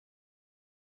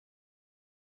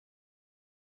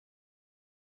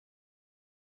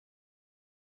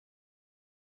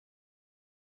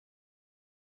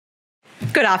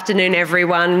Good afternoon,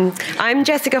 everyone. I'm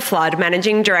Jessica Flood,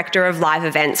 Managing Director of Live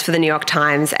Events for the New York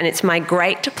Times, and it's my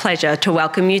great pleasure to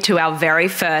welcome you to our very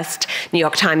first New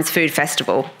York Times Food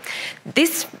Festival.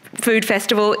 This food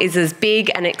festival is as big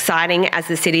and exciting as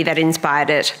the city that inspired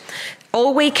it.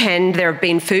 All weekend, there have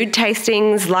been food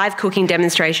tastings, live cooking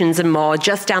demonstrations and more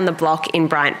just down the block in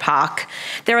Bryant Park.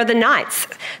 There are the nights,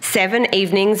 7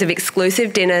 evenings of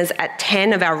exclusive dinners at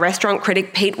 10 of our restaurant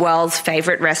critic Pete Wells'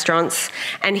 favourite restaurants,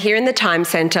 and here in the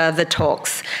TheTimesCenter, The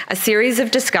Talks, a series of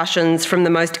discussions from the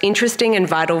most interesting and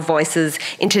vital voices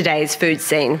in today's food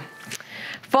scene.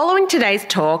 Following today's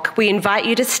talk, we invite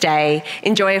you to stay,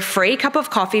 enjoy a free cup of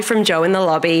coffee from Joe in the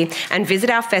lobby, and visit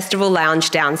our festival lounge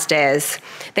downstairs.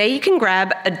 There you can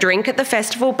grab a drink at the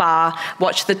festival bar,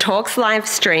 watch the talks live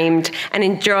streamed, and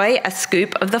enjoy a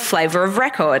scoop of the flavour of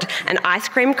record, an ice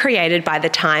cream created by The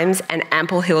Times and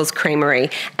Ample Hills Creamery,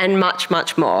 and much,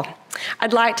 much more.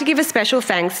 I'd like to give a special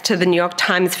thanks to the New York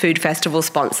Times Food Festival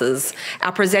sponsors,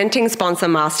 our presenting sponsor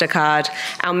MasterCard,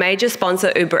 our major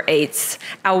sponsor Uber Eats,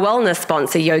 our wellness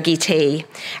sponsor Yogi Tea,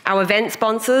 our event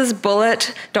sponsors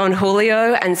Bullet, Don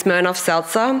Julio and Smirnoff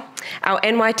Seltzer, our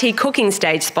NYT cooking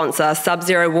stage sponsor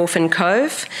Sub-Zero Wolf &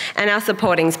 Cove, and our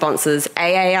supporting sponsors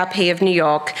AARP of New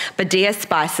York, Badia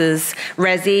Spices,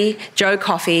 Resi, Joe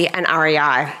Coffee and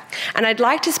REI. And I'd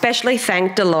like to specially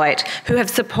thank Deloitte, who have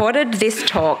supported this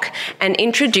talk, and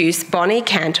introduce Bonnie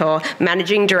Cantor,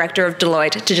 Managing Director of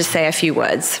Deloitte, to just say a few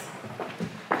words.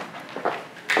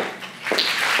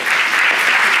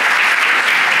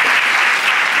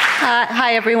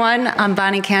 Hi, everyone. I'm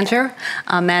Bonnie Cantor.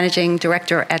 I'm Managing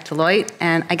Director at Deloitte,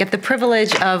 and I get the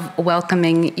privilege of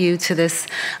welcoming you to this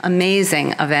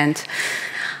amazing event.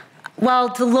 While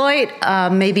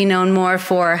Deloitte may be known more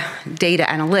for data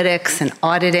analytics and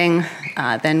auditing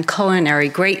than culinary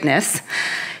greatness,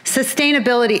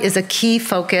 sustainability is a key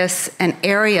focus and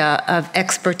area of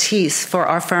expertise for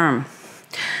our firm.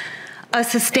 A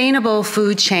sustainable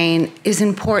food chain is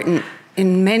important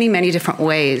in many, many different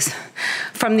ways,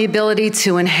 from the ability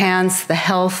to enhance the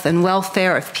health and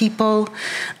welfare of people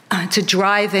to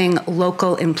driving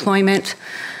local employment.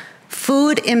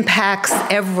 Food impacts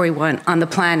everyone on the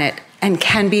planet and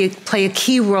can play a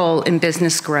key role in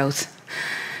business growth.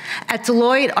 At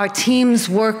Deloitte, our teams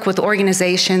work with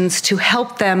organizations to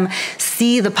help them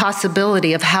see the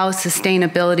possibility of how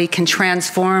sustainability can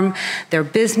transform their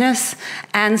business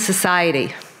and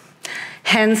society.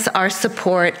 Hence, our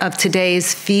support of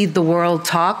today's Feed the World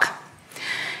talk.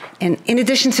 And in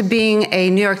addition to being a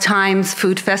New York Times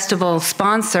Food Festival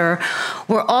sponsor,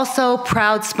 we're also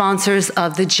proud sponsors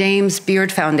of the James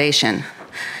Beard Foundation,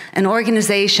 an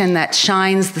organization that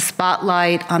shines the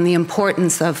spotlight on the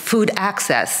importance of food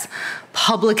access,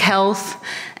 public health,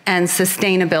 and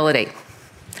sustainability.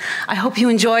 I hope you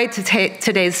enjoyed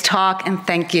today's talk, and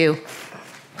thank you.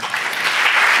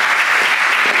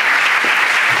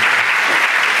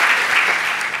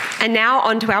 And now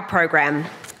on to our program.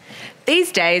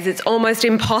 These days, it's almost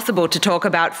impossible to talk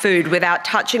about food without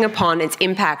touching upon its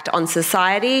impact on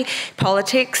society,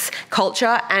 politics,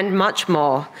 culture, and much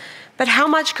more. But how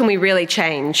much can we really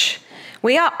change?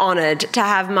 We are honoured to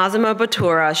have Massimo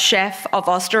Bottura, chef of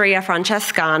Osteria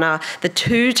Francescana, the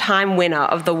 2-time winner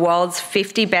of the world's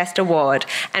 50 Best Award,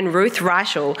 and Ruth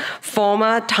Reichl,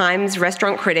 former Times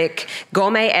restaurant critic,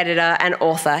 gourmet editor and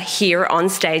author, here on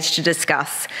stage to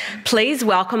discuss. Please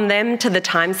welcome them to the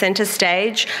TheTimesCenter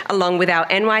stage, along with our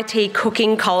NYT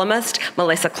cooking columnist,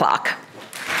 Melissa Clark.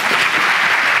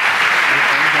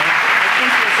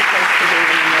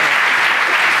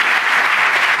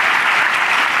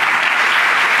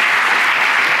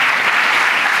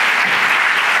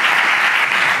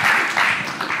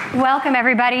 Welcome,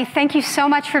 everybody. Thank you so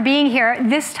much for being here.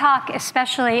 This talk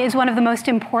especially is one of the most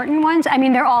important ones. I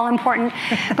mean, they're all important.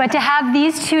 But to have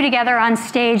these two together on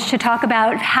stage to talk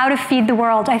about how to feed the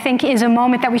world, I think is a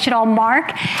moment that we should all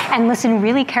mark and listen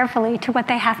really carefully to what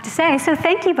they have to say. So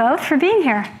thank you both for being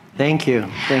here. Thank you.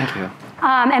 Thank you.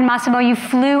 And Massimo, you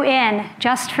flew in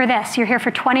just for this. You're here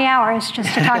for 20 hours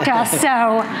just to talk to us.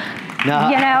 So, no.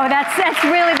 You know,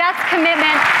 that's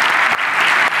commitment.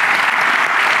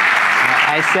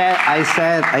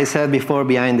 I said before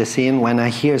behind the scene, when I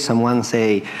hear someone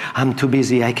say, I'm too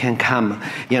busy, I can't come,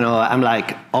 you know, I'm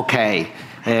like, okay,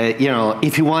 you know,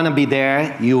 if you want to be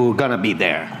there, you're going to be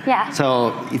there. Yeah.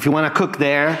 So if you want to cook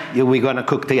there, we're going to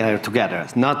cook together.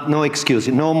 No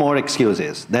excuses, no more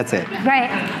excuses. That's it.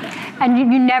 Right. And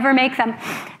you never make them.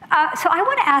 So I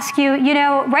want to ask you, you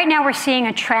know, right now we're seeing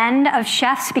a trend of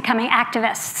chefs becoming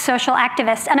activists, social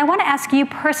activists. And I want to ask you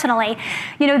personally,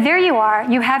 you know, there you are,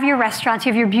 you have your restaurants,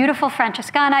 you have your beautiful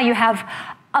Francescana, you have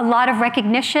a lot of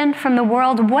recognition from the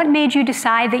world. What made you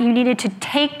decide that you needed to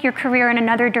take your career in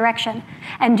another direction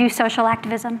and do social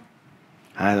activism?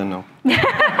 I don't know.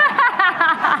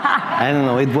 I don't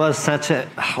know. It was such a...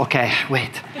 Okay,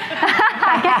 wait.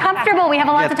 Get comfortable. We have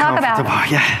a lot to talk about.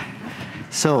 Yeah.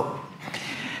 So,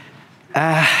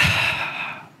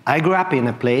 I grew up in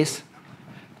a place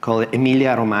called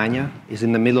Emilia-Romagna. It's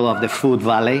in the middle of the Food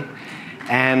Valley.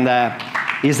 And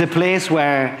it's a place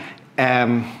where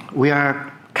we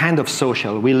are kind of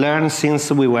social. We learned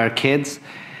since we were kids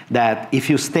that if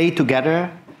you stay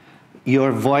together,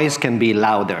 your voice can be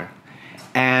louder.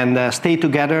 And stay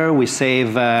together, we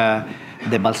save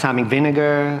the balsamic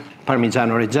vinegar,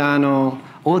 Parmigiano Reggiano,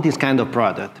 all this kind of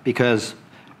product, because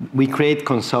we create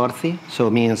consorti, so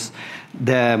it means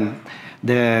the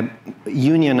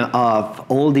union of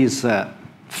all these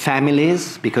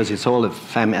families, because it's all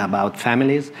about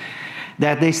families,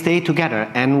 that they stay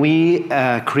together. And we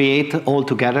create all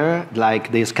together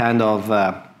like this kind of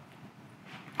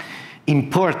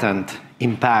important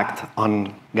impact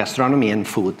on gastronomy and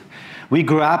food. We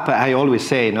grew up, I always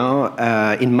say,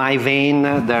 in my vein,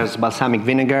 there's balsamic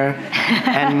vinegar,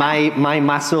 and my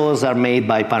muscles are made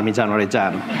by Parmigiano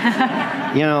Reggiano.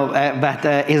 But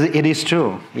it is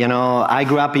true. I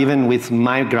grew up even with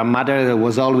my grandmother that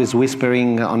was always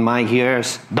whispering on my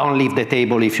ears, don't leave the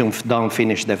table if you don't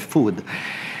finish the food.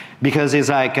 Because it's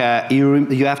like,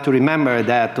 you have to remember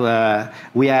that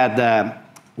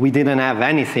we didn't have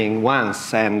anything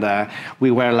once, and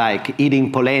we were like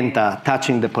eating polenta,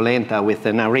 touching the polenta with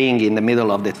a ring in the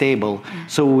middle of the table.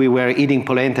 So we were eating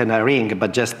polenta in a ring,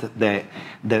 but just the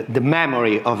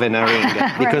memory of an ring,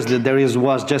 because right.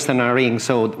 was just an ring.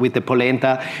 So with the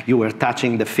polenta, you were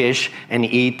touching the fish and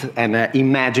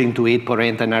imagine to eat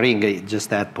polenta in a ring, just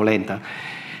that polenta.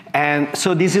 And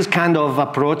so this is kind of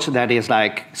approach that is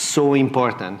like so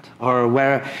important, or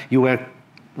where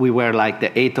we were like the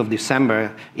 8th of December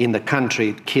in the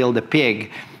country, killed a pig,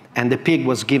 and the pig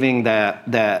was giving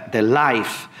the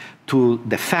life to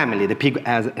the family. The pig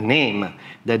has a name,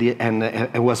 and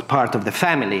it was part of the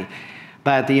family.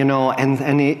 But,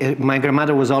 my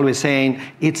grandmother was always saying,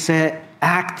 it's an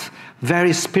act,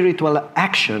 very spiritual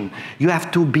action. You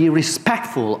have to be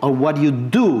respectful of what you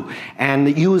do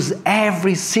and use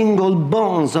every single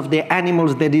bones of the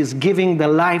animals that is giving the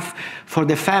life for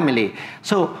the family.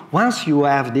 So once you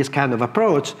have this kind of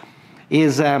approach,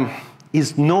 is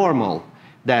normal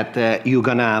that you're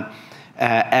gonna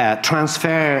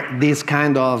transfer this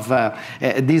kind of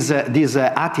this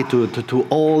attitude to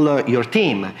all your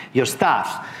team, your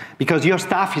staff, because your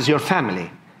staff is your family.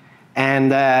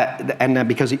 And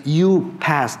because you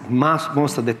passed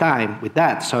most of the time with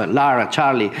that, so Lara,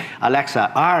 Charlie,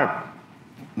 Alexa are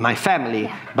my family,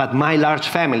 yeah. But my large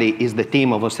family is the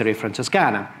team of Osteria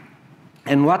Francescana.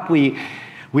 And what we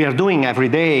are doing every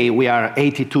day, we are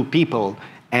 82 people,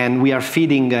 and we are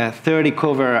feeding 30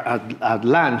 cover at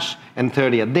lunch and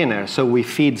 30 at dinner. So we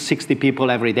feed 60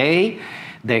 people every day.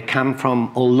 They come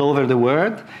from all over the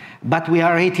world. But we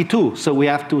are 82, so we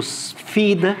have to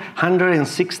feed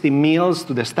 160 meals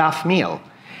to the staff meal.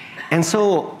 And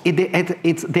so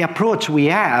it's the approach we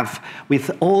have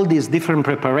with all these different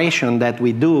preparation that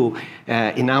we do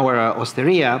in our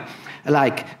osteria.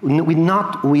 Like we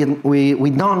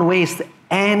don't waste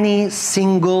any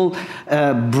single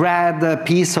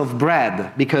piece of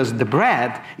bread, because the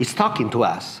bread is talking to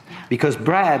us, because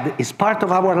bread is part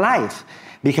of our life.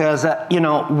 Because,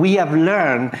 we have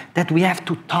learned that we have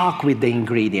to talk with the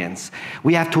ingredients.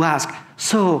 We have to ask,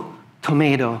 so,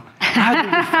 tomato, how do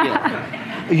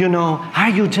you feel? Are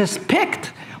you just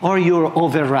picked or you're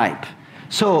overripe?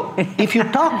 So if you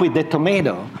talk with the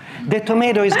tomato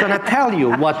is going to tell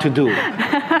you what to do.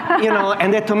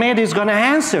 And the tomato is going to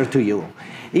answer to you.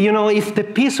 If the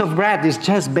piece of bread is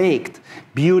just baked,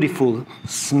 beautiful,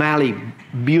 smelly,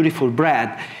 beautiful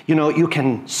bread, you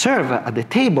can serve at the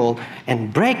table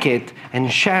and break it and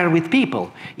share with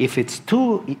people. If it's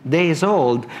 2 days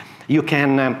old, you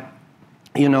can,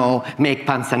 make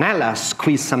panzanella,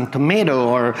 squeeze some tomato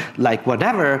or like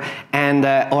whatever, and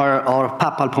or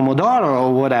papa al pomodoro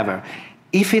or whatever.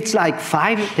 If it's like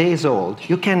 5 days old,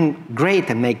 you can grate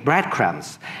and make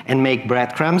breadcrumbs and make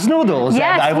breadcrumbs noodles.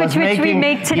 Yes, that I was making we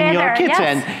make together. In your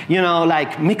kitchen. Yes.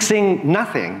 Like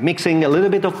mixing a little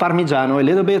bit of Parmigiano, a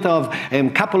little bit of a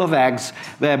couple of eggs,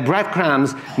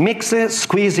 breadcrumbs, mix it,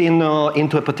 squeeze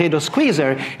into a potato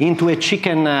squeezer, into a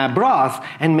chicken broth,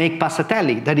 and make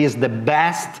passatelli. That is the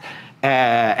best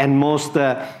and most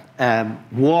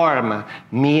warm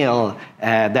meal,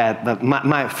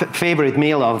 my favorite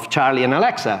meal of Charlie and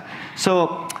Alexa.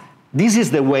 So this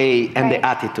is the way and the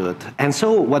attitude. And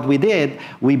so what we did,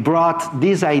 we brought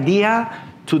this idea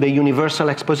to the Universal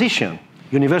Exposition.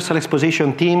 Universal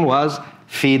Exposition theme was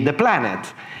Feed the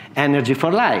Planet, Energy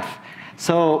for Life.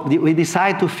 So we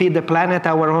decided to feed the planet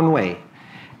our own way.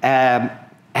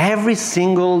 Every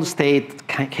single state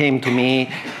came to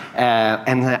me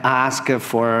and asked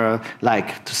for,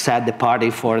 to set the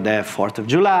party for the 4th of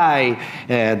July,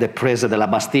 the Prise de la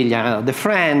Bastille, the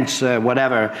French,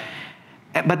 whatever.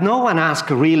 But no one asked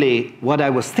really what I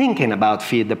was thinking about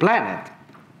Feed the Planet.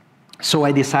 So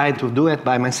I decided to do it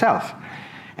by myself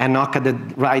and knock at the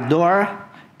right door,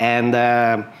 and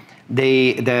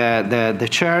the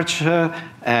church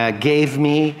gave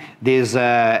me this,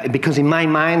 because in my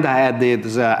mind I had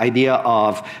this idea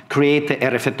of create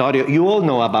a refectorio. You all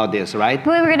know about this, right?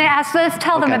 Well, we're going to ask, let's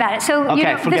tell them about it. So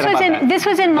this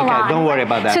was in Milan. Okay, don't worry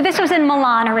about that. So this was in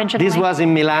Milan originally. This was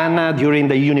in Milan during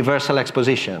the Universal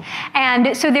Exposition.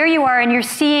 And so there you are, and you're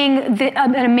seeing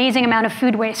an amazing amount of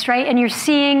food waste, right? And you're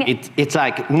seeing... It's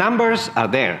like, numbers are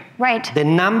there. Right. The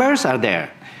numbers are there.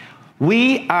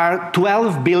 We are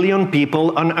 12 billion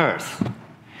people on Earth.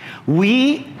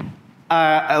 We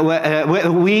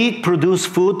produce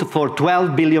food for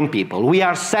 12 billion people. We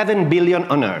are 7 billion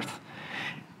on Earth.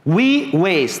 We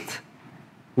waste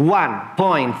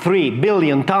 1.3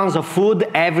 billion tons of food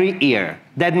every year.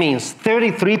 That means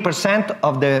 33%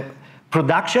 of the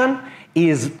production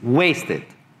is wasted.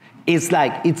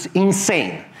 It's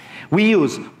insane. We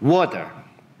use water,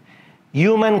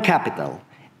 human capital,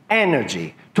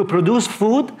 energy to produce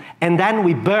food, and then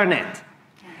we burn it.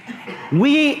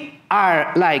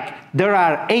 There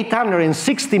are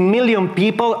 860 million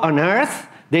people on Earth.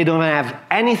 They don't have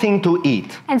anything to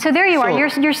eat. And so there you are.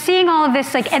 You're seeing all of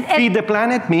this. Feed the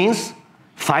planet means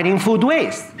fighting food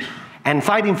waste. And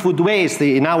fighting food waste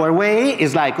in our way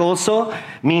is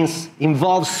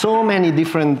involves so many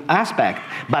different aspects.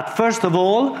 But first of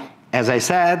all, as I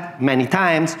said many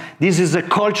times, this is a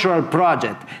cultural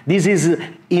project. This is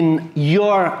in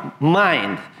your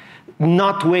mind,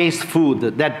 not waste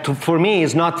food. That for me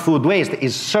is not food waste,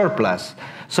 is surplus.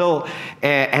 So,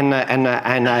 and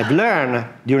I've learned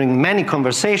during many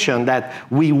conversations that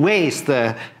we waste,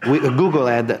 Google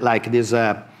had this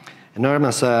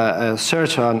enormous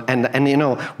search on,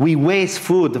 and we waste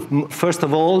food, first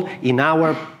of all, in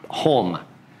our home.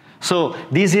 So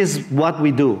this is what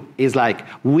we do, is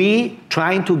we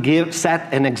trying to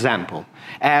set an example.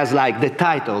 As the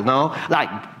title, no?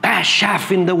 Best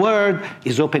chef in the world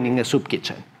is opening a soup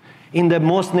kitchen in the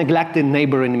most neglected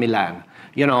neighbor in Milan.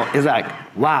 It's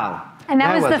wow. And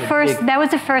that was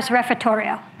the first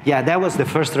refectorio. Yeah, that was the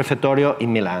first refectorio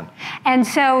in Milan. And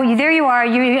so there you are,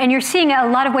 and you're seeing a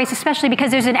lot of waste, especially because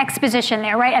there's an exposition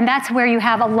there, right? And that's where you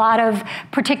have a lot of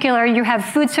you have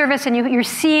food service, and you're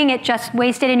seeing it just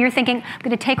wasted, and you're thinking, I'm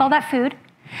going to take all that food,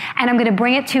 and I'm going to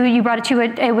bring it to, you brought it to,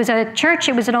 it was a church,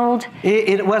 it was an old...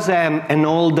 It was an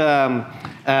old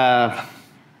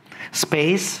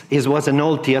space. It was an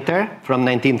old theater from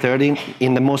 1930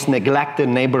 in the most neglected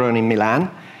neighborhood in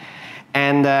Milan,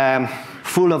 and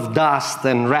full of dust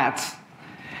and rats.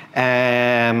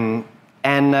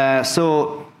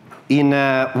 So in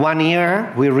 1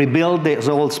 year, we rebuilt this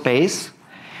old space,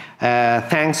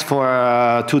 thanks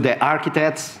to the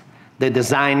architects, the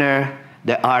designer,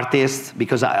 the artists,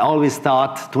 because I always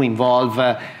thought to involve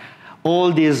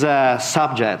all these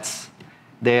subjects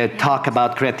that talk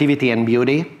about creativity and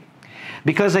beauty.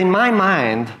 Because in my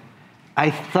mind, I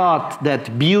thought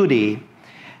that beauty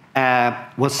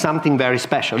was something very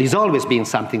special. It's always been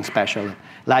something special.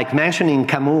 Like mentioning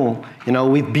Camus,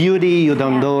 with beauty you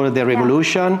don't do the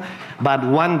revolution, but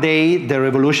one day the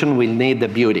revolution will need the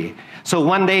beauty. So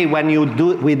one day when you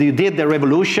did the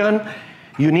revolution,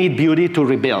 you need beauty to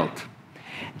rebuild.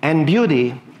 And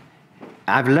beauty,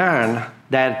 I've learned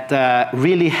that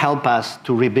really help us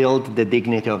to rebuild the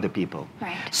dignity of the people.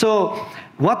 Right. So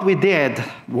what we did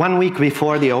 1 week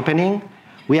before the opening,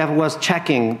 was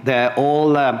checking the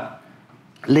whole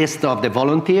list of the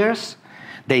volunteers.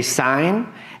 They signed,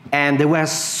 and there were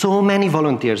so many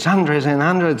volunteers, hundreds and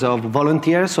hundreds of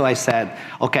volunteers. So I said,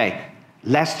 okay,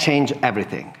 let's change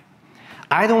everything.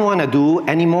 I don't want to do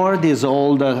anymore this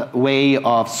old way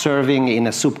of serving in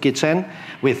a soup kitchen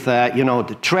with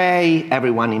the tray,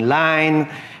 everyone in line,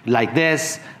 like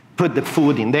this, put the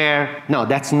food in there. No,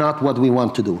 that's not what we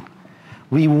want to do.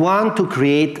 We want to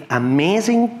create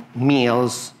amazing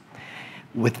meals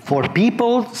for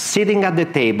people sitting at the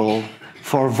table.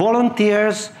 For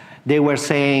volunteers, they were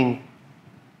saying,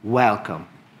 welcome.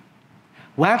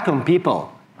 Welcome, people.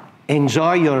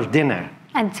 Enjoy your dinner.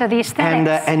 And so the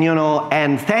aesthetics.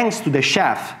 And thanks to the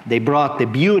chef, they brought the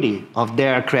beauty of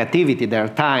their creativity, their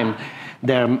time,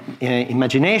 their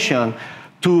imagination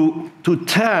to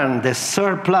turn the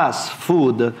surplus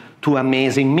food to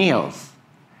amazing meals.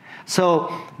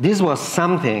 So this was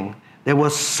something that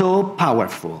was so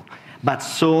powerful, but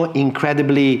so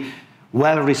incredibly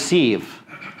well received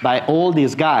by all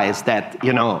these guys that,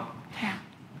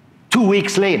 2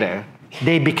 weeks later,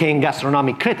 they became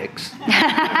gastronomic critics.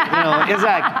 It's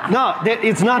like, no,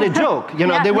 it's not a joke.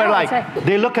 They were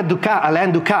they look at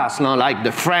Alain Ducasse, like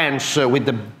the French with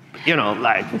the,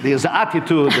 like this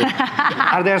attitude.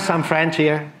 Are there some French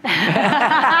here?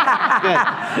 Good.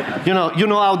 You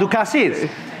know how Ducasse is.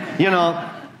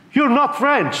 You're not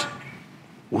French.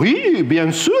 Oui,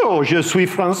 bien sûr, je suis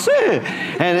français.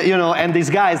 And, and these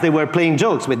guys, they were playing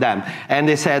jokes with them. And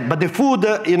they said, but the food,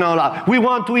 we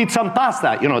want to eat some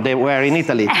pasta. They were in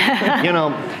Italy,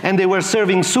 and they were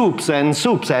serving soups. And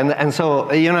so,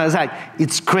 it's like,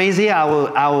 it's crazy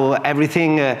how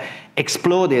everything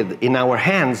exploded in our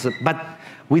hands, but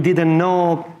we didn't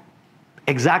know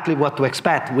exactly what to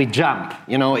expect. We jumped,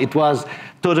 it was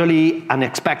totally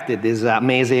unexpected, this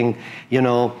amazing,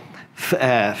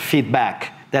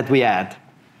 feedback that we had.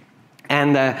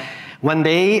 And one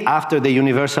day after the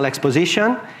Universal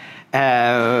Exposition,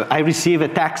 I received a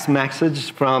text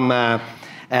message from, at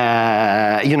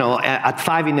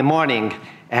 5 in the morning,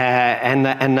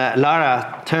 and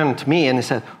Lara turned to me and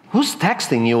said, "Who's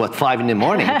texting you at 5 in the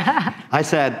morning?" I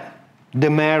said, "The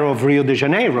mayor of Rio de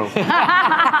Janeiro."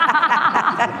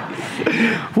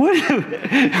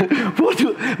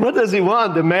 What does he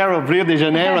want, the mayor of Rio de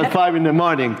Janeiro at 5 in the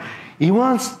morning? He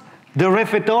wants the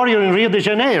refectorio in Rio de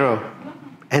Janeiro.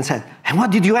 And said, and what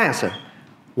did you answer?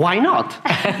 Why not?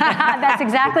 That's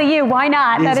exactly you. Why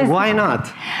not? Yes, why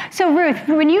not? So Ruth,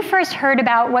 when you first heard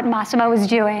about what Massimo was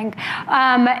doing,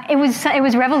 it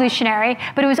was revolutionary,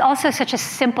 but it was also such a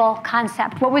simple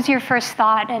concept. What was your first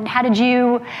thought, and how did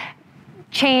you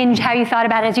change how you thought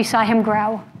about it as you saw him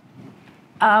grow?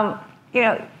 I'm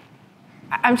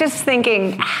just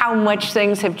thinking how much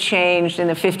things have changed in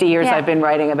the 50 years I've been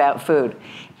writing about food.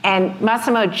 And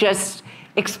Massimo just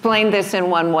explained this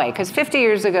in one way. Because 50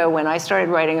 years ago, when I started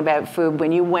writing about food,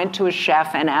 when you went to a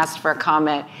chef and asked for a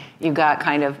comment, you got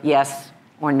kind of yes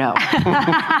or no.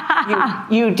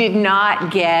 you did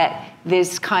not get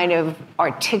this kind of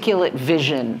articulate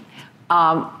vision.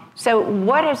 So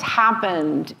what has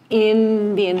happened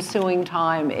in the ensuing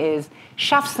time is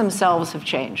chefs themselves have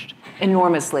changed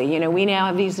enormously. We now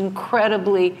have these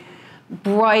incredibly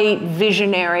bright,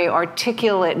 visionary,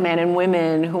 articulate men and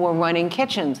women who are running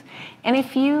kitchens. And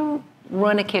if you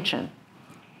run a kitchen,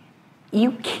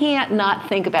 you can't not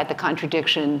think about the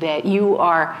contradiction that you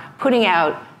are putting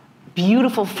out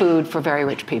beautiful food for very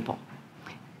rich people.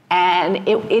 And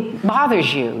it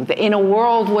bothers you that in a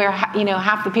world where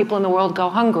half the people in the world go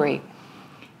hungry,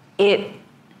 it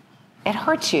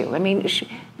hurts you. I mean,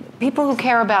 people who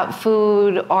care about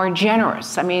food are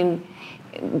generous. I mean,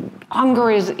 hunger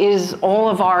is all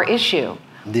of our issue.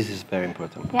 This is very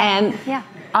important. And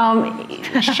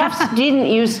chefs didn't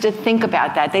used to think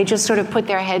about that. They just sort of put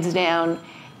their heads down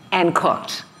and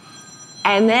cooked.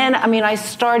 And then, I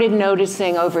started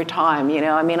noticing over time,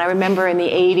 I remember in the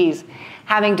 80s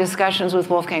having discussions with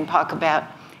Wolfgang Puck about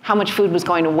how much food was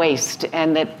going to waste,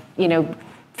 and that,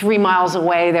 3 miles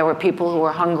away there were people who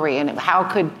were hungry, and how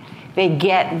could they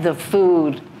get the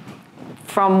food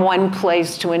from one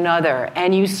place to another.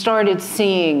 And you started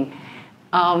seeing,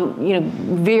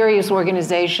 various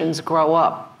organizations grow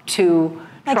up to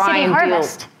like try City and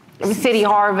Harvest. City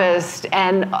Harvest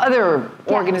and other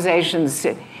organizations.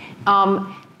 And,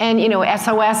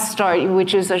 SOS started,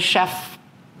 which is a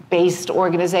chef-based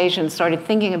organization, started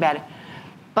thinking about it.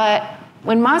 But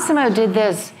when Massimo did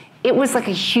this, it was like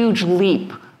a huge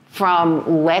leap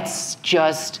from let's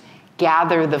just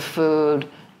gather the food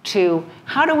to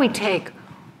how do we take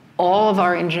all of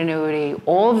our ingenuity,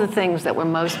 all of the things that we're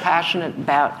most passionate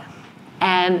about,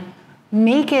 and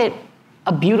make it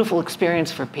a beautiful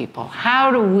experience for people. How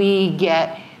do we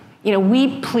get,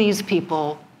 we please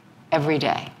people every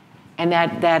day. And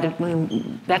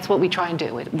that's what we try and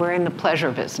do. We're in the pleasure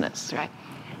business, right?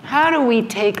 How do we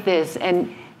take this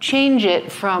and change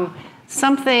it from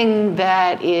something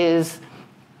that is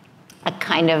a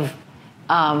kind of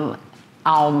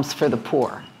alms for the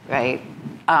poor, right?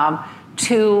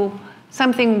 To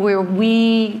something where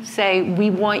we say, we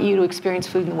want you to experience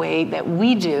food in the way that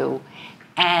we do,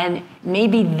 and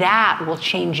maybe that will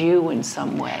change you in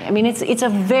some way. It's a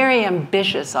very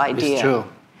ambitious idea. It's true.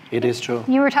 It is true.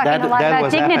 You were talking a lot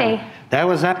about dignity. That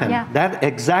was happened. Yeah. That's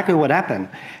exactly what happened.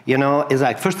 Is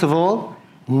like, first of all,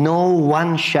 no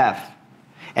one chef,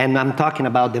 and I'm talking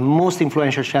about the most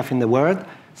influential chef in the world,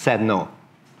 said no.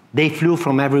 They flew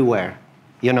from everywhere.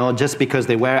 Just because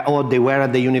they were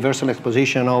at the Universal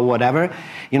Exposition or whatever,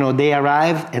 they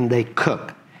arrive and they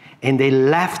cook. and they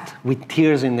left with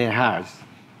tears in their hearts,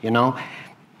 you know.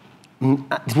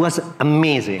 It was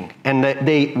amazing, and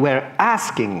they were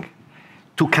asking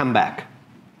to come back.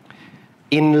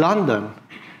 In London,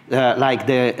 like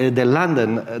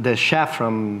the chef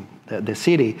from the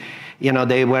city, you know,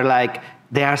 they were like,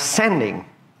 they are sending,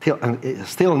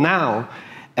 still now,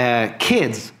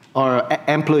 kids or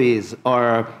employees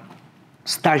or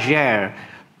stagiaires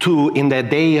in the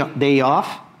day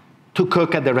off to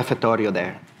cook at the refectorio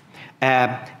there.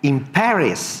 In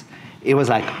Paris, it was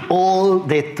like all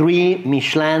the 3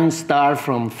 Michelin stars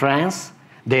from France,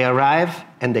 they arrive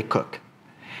and they cook.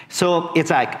 So it's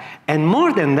like, and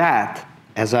more than that,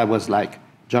 as I was like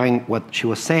enjoying what she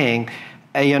was saying,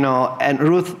 you know, and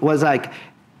Ruth was like,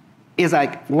 is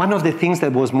like one of the things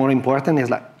that was more important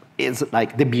is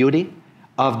like the beauty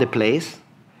of the place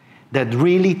that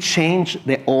really changed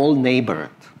the whole neighborhood.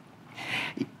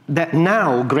 That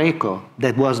now Greco,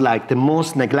 that was like the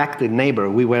most neglected neighbor,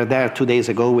 we were there 2 days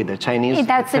ago with the Chinese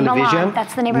That's television. in Milan.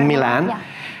 That's the neighborhood. Milan. Yeah.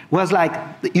 Was like,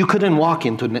 you couldn't walk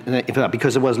into,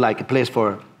 because it was like a place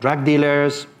for drug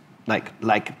dealers, like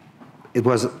it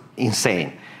was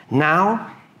insane.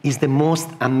 Now is the most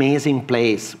amazing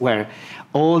place where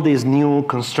all this new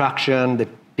construction, the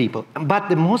people, but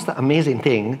the most amazing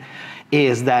thing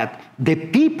is that the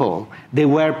people, they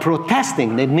were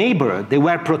protesting, the neighborhood, they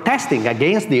were protesting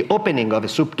against the opening of a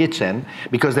soup kitchen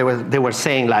because they were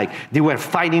saying like, they were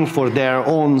fighting for their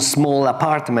own small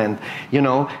apartment, you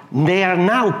know. They are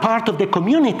now part of the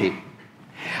community.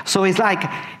 So it's like,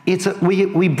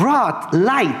 we brought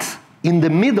light in the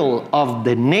middle of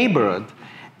the neighborhood,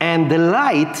 and the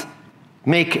light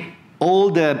make all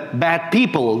the bad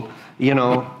people, you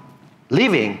know,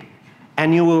 living.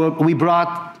 And we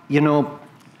brought, you know,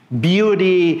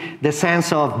 beauty, the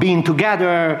sense of being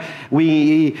together.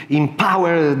 We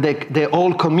empower the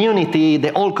whole community.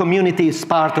 The whole community is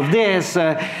part of this.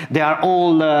 They are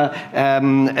all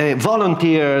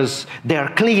volunteers. They are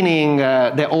cleaning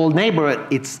the whole neighborhood.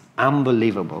 It's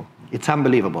unbelievable. It's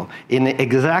unbelievable. In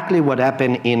exactly what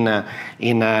happened in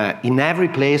every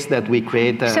place that we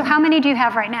create. So how many do you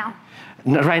have right now?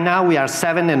 Right now we are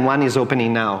 7, and 1 is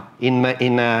opening now in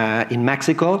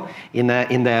Mexico, in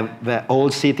the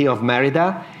old city of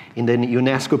Merida, in the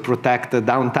UNESCO protected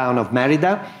downtown of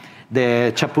Merida.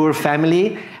 The Chapur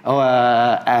family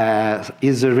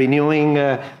is renewing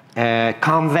a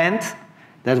convent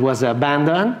that was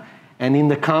abandoned, and in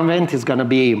the convent is going to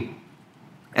be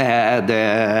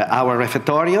our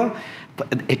refectorio,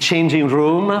 a changing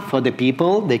room for the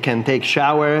people. They can take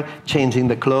shower, changing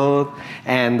the clothes,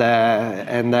 and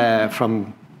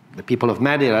from the people of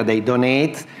Merida, they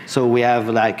donate. So we have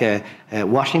like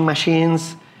washing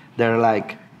machines. They're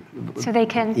like, so they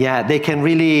can, yeah, they can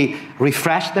really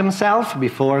refresh themselves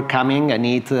before coming and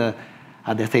eat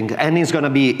other things. And it's going to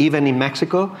be, even in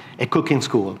Mexico, a cooking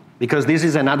school, because this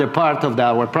is another part of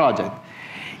our project.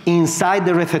 Inside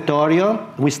the refectorio,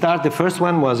 the first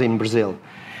one was in Brazil.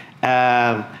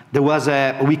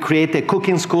 We created a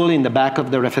cooking school in the back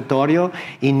of the refectorio,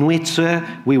 in which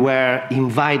we were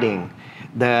inviting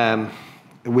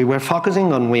we were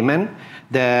focusing on women,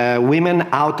 the women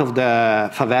out of the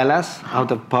favelas,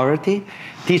 out of poverty,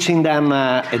 teaching them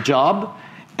a job,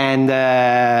 and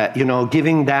you know,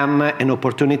 giving them an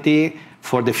opportunity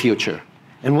for the future.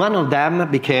 And one of them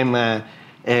became a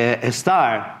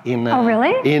star in. Oh,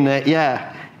 really?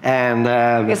 Yeah. And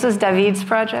this is David's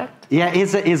project? Yeah,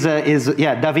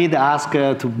 David asked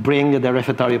to bring the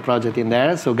refectorio project in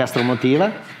there, so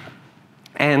Gastromotiva.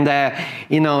 And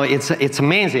you know, it's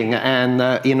amazing.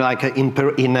 And you know, like in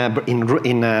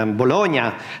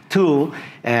Bologna too,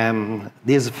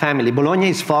 this family, Bologna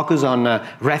is focused on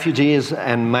refugees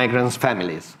and migrants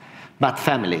families, but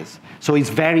families. So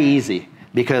it's very easy,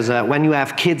 because when you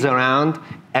have kids around,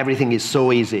 everything is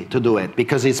so easy to do it,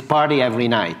 because it's party every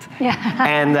night. Yeah.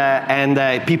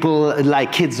 And people,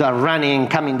 like kids, are running,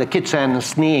 come in the kitchen,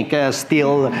 sneak,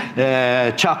 steal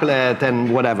chocolate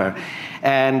and whatever.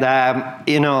 And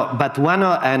you know, but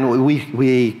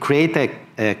we create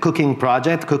a cooking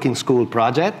project, cooking school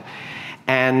project.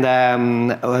 And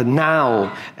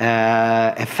now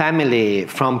a family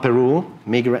from Peru,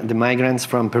 the migrants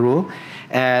from Peru,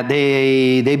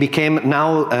 they became,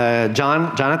 now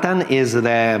Jonathan is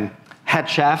the head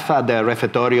chef at the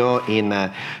refectorio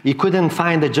he couldn't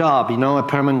find a job, you know, a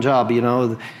permanent job, you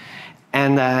know.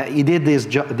 And he did this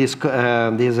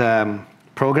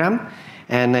program,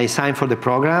 and he signed for the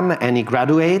program, and he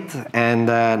graduated, and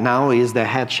now he's the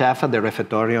head chef at the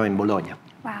refectorio in Bologna.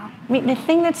 Wow. I mean, the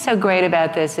thing that's so great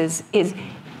about this is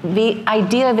the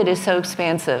idea of it is so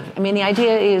expansive. I mean, the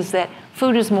idea is that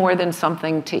food is more than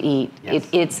something to eat.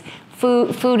 Yes.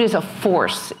 Food is a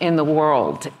force in the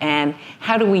world, and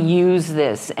how do we use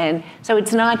this? And so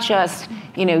it's not just,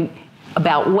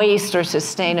 about waste or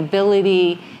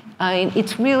sustainability. I mean,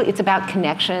 it's about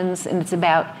connections, and it's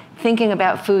about thinking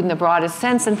about food in the broadest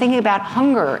sense and thinking about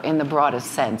hunger in the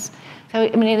broadest sense. So,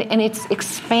 I mean, and it's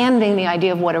expanding the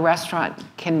idea of what a restaurant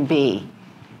can be.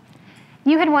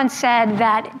 You had once said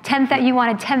that you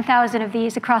wanted 10,000 of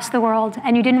these across the world,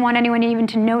 and you didn't want anyone even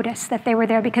to notice that they were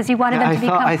there because you wanted them to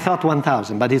become... I thought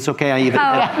 1,000, but it's okay. Maybe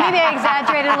I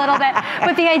exaggerated a little bit.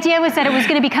 But the idea was that it was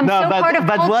going to become part of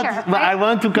culture. But I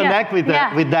want to connect with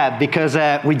that because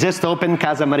we just opened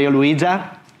Casa Maria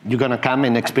Luigia. You're going to come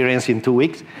and experience in 2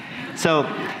 weeks. So,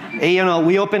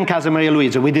 we opened Casa Maria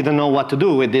Luigia. We didn't know what to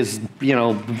do with this,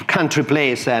 country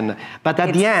place. But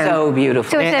at the end, it's so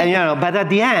beautiful. But at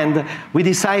the end, we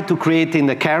decided to create in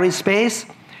the carry space.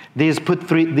 These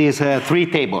three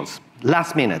tables.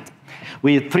 Last minute,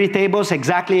 with 3 tables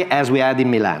exactly as we had in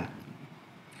Milan.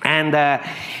 And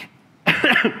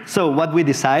so what we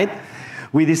decide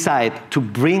to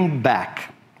bring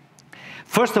back.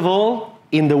 First of all,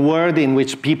 in the world in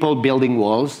which people building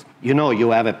walls. You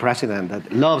have a president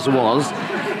that loves walls.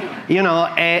 In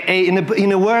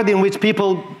a world in which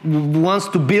people wants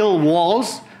to build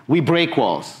walls, we break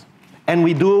walls. And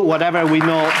we do whatever we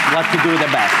know what to do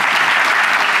the best.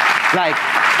 Like,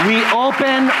 we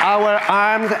open our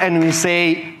arms and we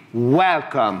say,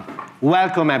 welcome.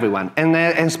 Welcome, everyone. And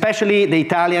especially the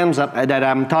Italians that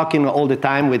I'm talking all the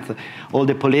time with all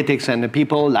the politics and the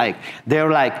people,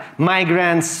 they're like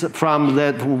migrants from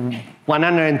the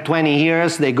 120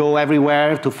 years. They go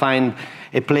everywhere to find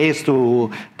a place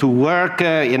to work.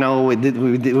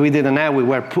 We didn't have, we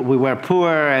were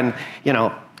poor, and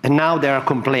now they are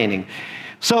complaining.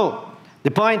 So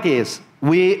the point is,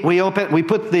 we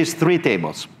put these 3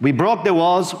 tables. We broke the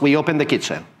walls, we opened the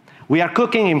kitchen. We are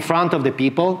cooking in front of the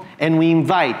people, and we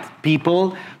invite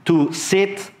people to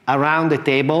sit around the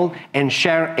table and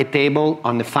share a table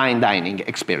on the fine dining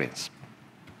experience.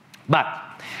 But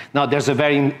now there's a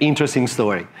very interesting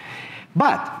story.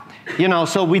 But,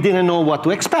 so we didn't know what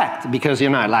to expect because,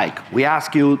 we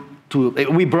ask you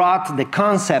we brought the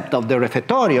concept of the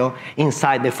refettorio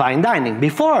inside the fine dining.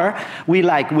 Before, we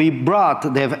brought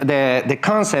the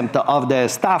concept of the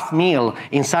staff meal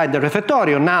inside the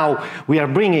refettorio. Now we are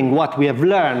bringing what we have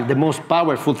learned, the most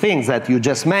powerful things that you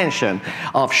just mentioned,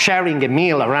 of sharing a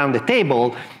meal around the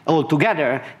table all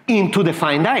together into the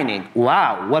fine dining.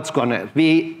 Wow, what's going to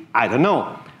be? I don't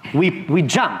know. We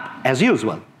jump, as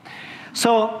usual.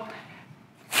 So,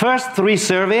 first 3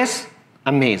 service,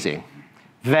 amazing.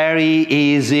 Very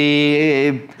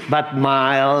easy, but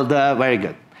mild, very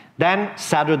good. Then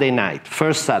Saturday night,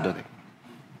 first Saturday.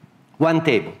 1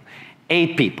 table,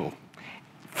 8 people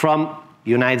from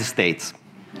United States.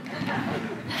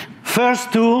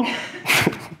 First 2,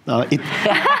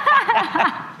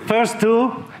 first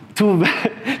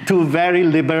two very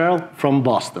liberal from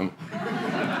Boston.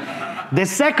 The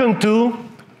second 2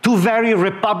 very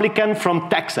Republican from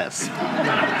Texas,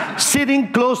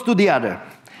 sitting close to the other.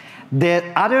 The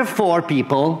other 4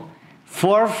 people,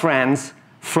 4 friends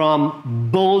from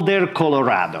Boulder,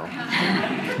 Colorado.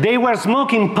 They were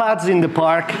smoking pods in the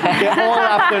park the whole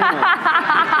afternoon.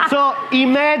 So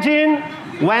imagine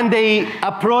when they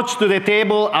approached to the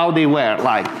table how they were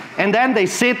like. And then they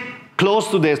sit close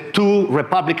to the 2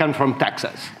 Republicans from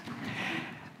Texas.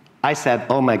 I said,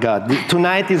 oh my God,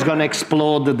 tonight is going to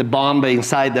explode the bomb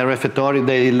inside the refectory,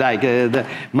 the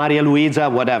Maria Luigia,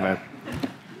 whatever.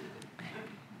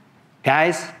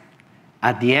 Guys,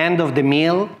 at the end of the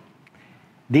meal,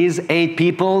 these 8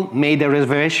 people made a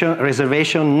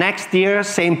reservation next year,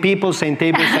 same people, same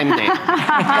table, same day.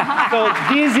 So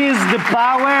this is the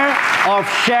power of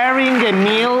sharing a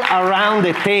meal around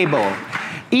the table.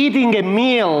 Eating a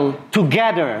meal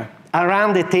together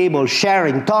around the table,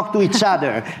 sharing, talk to each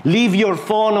other, leave your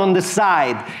phone on the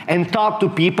side, and talk to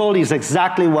people is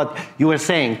exactly what you were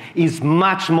saying. It's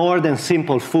much more than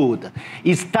simple food.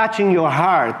 It's touching your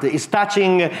heart. It's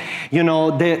touching,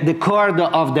 the chord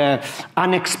of the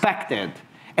unexpected.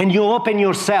 And you open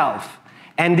yourself.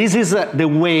 And this is the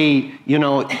way,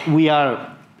 we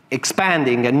are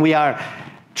expanding, and we are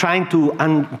trying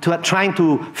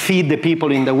to feed the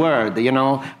people in the world,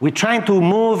 We're trying to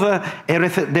move the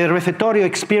refectorio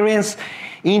experience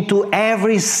into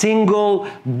every single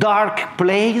dark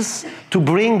place to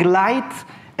bring light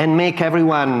and make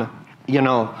everyone,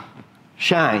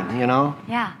 shine,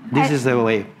 Yeah. This is the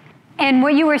way. And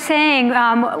what you were saying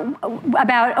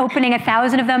about opening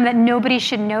 1,000 of them that nobody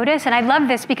should notice, and I love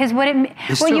this because what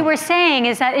you were saying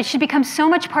is that it should become so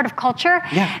much part of culture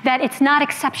that it's not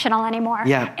exceptional anymore.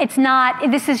 Yeah. It's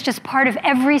not, this is just part of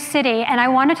every city, and I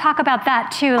want to talk about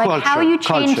that too, like culture, how you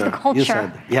change the culture. You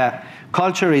said, yeah.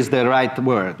 Culture is the right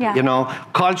word. Yeah. You know,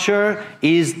 culture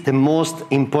is the most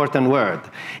important word.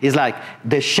 It's like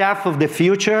the chef of the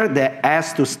future that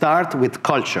has to start with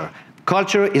culture.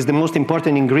 Culture is the most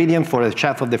important ingredient for the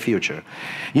chef of the future.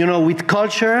 You know, with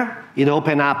culture, it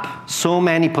opens up so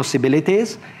many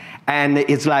possibilities, and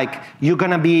it's like you're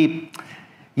gonna be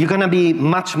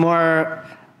much more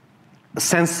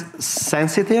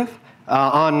sensitive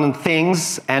on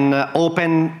things and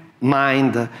open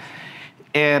mind.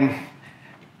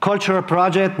 Cultural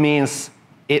project means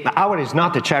ours is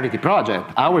not a charity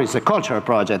project. Ours is a cultural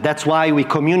project. That's why we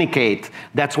communicate.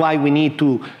 That's why we need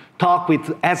to talk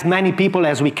with as many people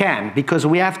as we can, because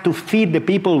we have to feed the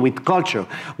people with culture,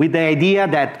 with the idea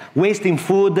that wasting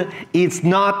food is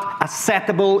not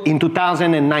acceptable in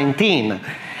 2019.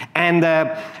 And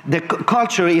the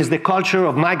culture is the culture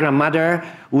of my grandmother,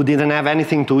 who didn't have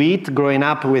anything to eat growing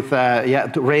up with,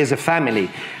 to raise a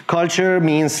family. Culture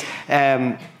means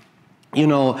you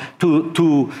know,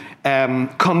 to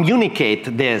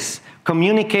communicate this,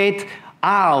 communicate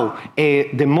how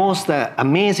the most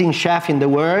amazing chef in the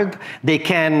world, they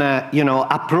can, you know,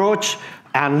 approach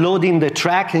unloading the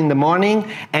truck in the morning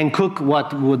and cook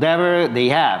whatever they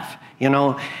have, you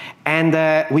know. And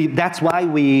that's why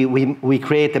we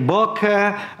create a book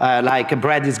like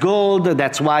Bread is Gold.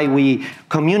 That's why we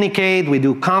communicate, we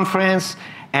do conference.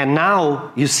 And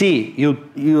now, you see,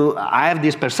 I have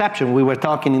this perception. We were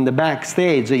talking in the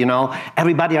backstage, you know,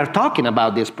 everybody are talking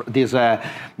about this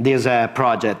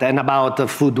project and about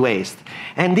food waste.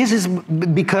 And this is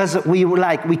because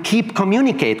we keep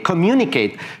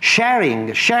communicate,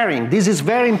 sharing. This is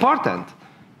very important.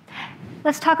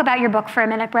 Let's talk about your book for a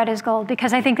minute, Bread is Gold,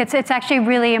 because I think it's actually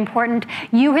really important.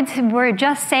 You were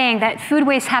just saying that food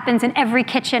waste happens in every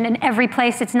kitchen, in every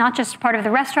place. It's not just part of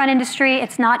the restaurant industry.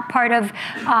 It's not part of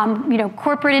you know,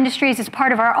 corporate industries. It's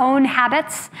part of our own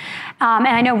habits. And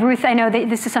I know, Ruth, I know that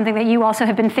this is something that you also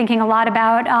have been thinking a lot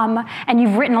about, and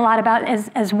you've written a lot about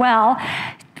as well.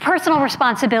 Personal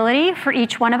responsibility for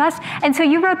each one of us. And so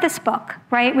you wrote this book,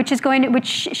 right, which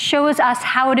shows us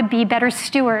how to be better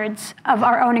stewards of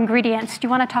our own ingredients. Do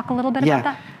you want to talk a little bit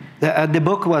about that? The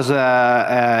book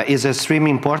is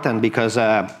extremely important because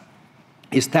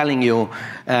it's telling you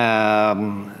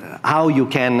how you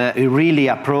can really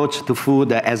approach to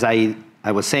food, as I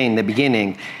was saying in the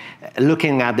beginning,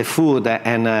 looking at the food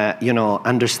and you know,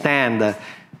 understand.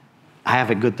 I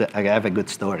have a good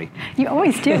story. You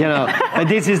always do. You know,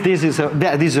 this is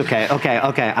okay.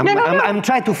 I'm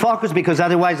trying to focus because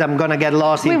otherwise I'm gonna get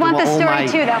lost into all my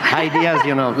too, though. ideas.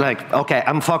 You know, like okay,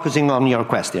 I'm focusing on your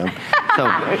question.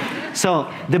 So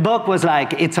the book was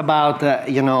like it's about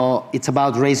you know, it's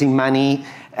about raising money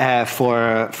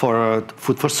for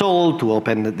Food for Soul to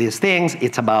open these things.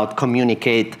 It's about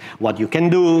communicate what you can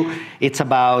do. It's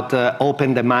about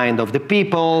open the mind of the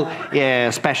people,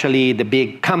 especially the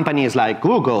big companies like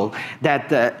Google, that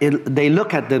they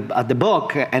look at the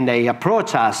book and they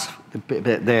approach us,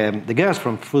 the girls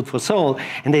from Food for Soul,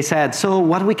 and they said, so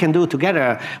what we can do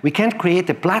together, we can create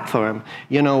a platform,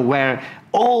 you know, where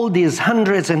all these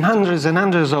hundreds and hundreds and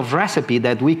hundreds of recipes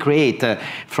that we create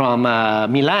from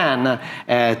Milan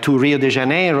to Rio de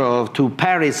Janeiro to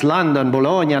Paris, London,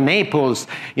 Bologna, Naples,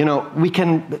 you know,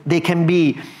 they can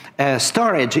be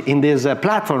storage in this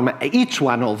platform. Each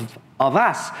one of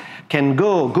us can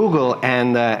go Google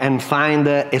and find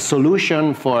a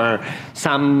solution for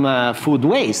some food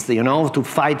waste, you know, to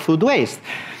fight food waste.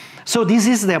 So this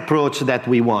is the approach that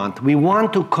we want. We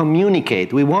want to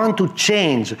communicate. We want to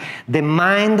change the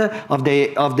mind of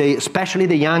the especially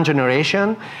the young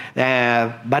generation.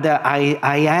 But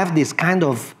I have this kind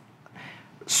of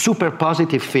super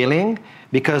positive feeling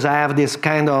because I have this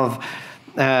kind of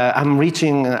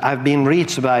I've been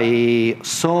reached by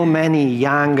so many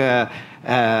young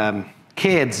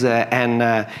kids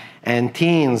and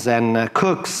teens and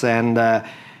cooks and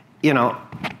you know,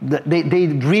 they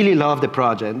really love the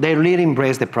project. They really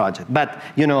embrace the project. But,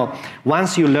 you know,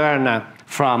 once you learn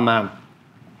from,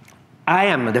 I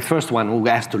am the first one who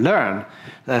has to learn,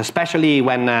 especially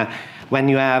when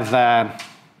you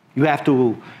have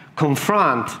to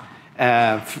confront,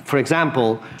 for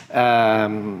example, I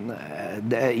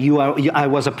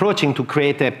was approaching to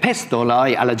create a pesto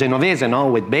alla genovese,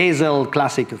 no, with basil,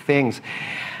 classic things.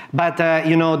 But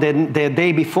you know, the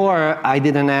day before, I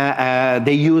didn't.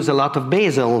 They use a lot of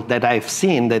basil that I've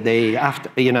seen the day after.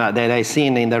 You know, that I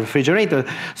seen in the refrigerator.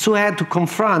 So I had to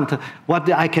confront what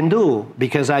I can do,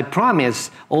 because I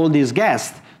promised all these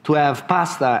guests to have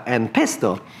pasta and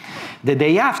pesto the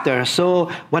day after. So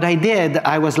what I did,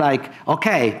 I was like,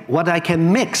 okay, what I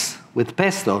can mix with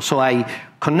pesto. So I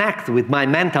connect with my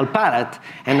mental palate,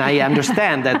 and I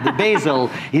understand that the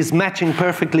basil is matching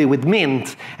perfectly with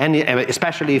mint, and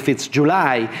especially if it's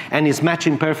July, and is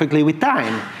matching perfectly with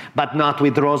thyme, but not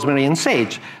with rosemary and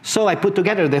sage. So I put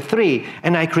together the three,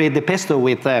 and I create the pesto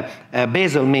with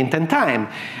basil, mint, and thyme.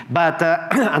 But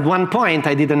at one point,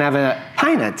 I didn't have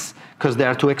pine nuts, because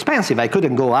they're too expensive. I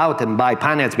couldn't go out and buy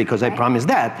pine nuts because I promised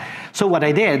that. So what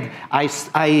I did, I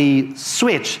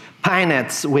switched pine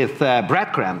nuts with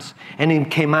breadcrumbs, and it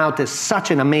came out as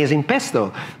such an amazing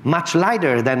pesto, much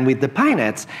lighter than with the pine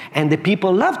nuts, and the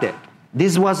people loved it.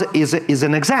 This is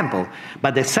an example.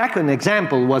 But the second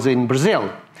example was in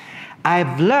Brazil.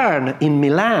 I've learned in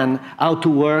Milan how to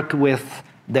work with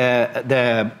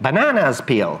the bananas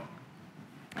peel.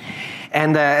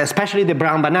 And especially the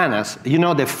brown bananas. You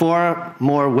know, the four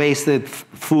more wasted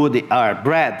food are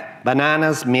bread,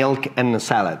 bananas, milk, and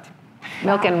salad.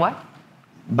 Milk and what?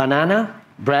 Banana,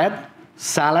 bread,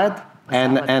 salad,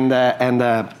 and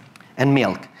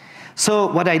milk.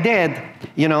 So what I did,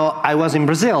 you know, I was in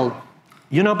Brazil.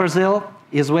 You know, Brazil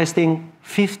is wasting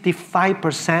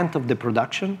 55% of the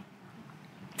production.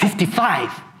 55.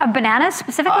 Of bananas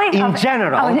specifically? In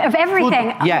general. Of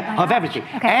everything. Food, yeah, of everything.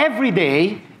 Okay. Every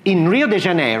day in Rio de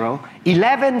Janeiro,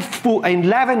 11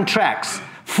 trucks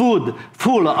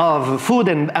full of food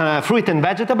and fruit and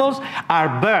vegetables are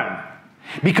burned,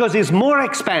 because it's more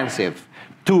expensive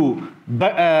to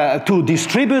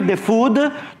distribute the food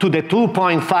to the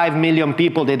 2.5 million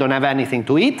people that don't have anything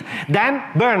to eat than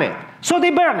burn it. So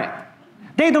they burn it.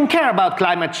 They don't care about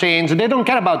climate change. They don't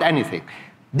care about anything.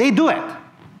 They do it.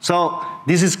 So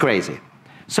this is crazy.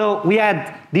 So we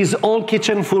had this whole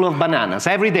kitchen full of bananas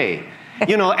every day,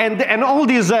 you know, and all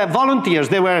these volunteers,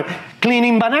 they were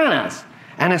cleaning bananas.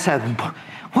 And I said,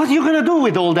 what are you going to do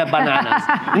with all that bananas?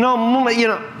 you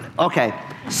know, okay.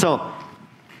 So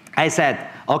I said,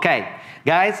 okay,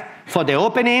 guys, for the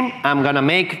opening, I'm going to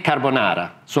make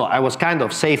carbonara. So I was kind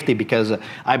of safety, because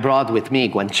I brought with me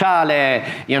guanciale,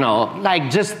 you know, like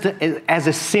just as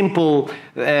a simple,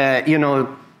 you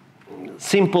know,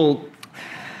 simple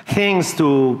things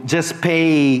to just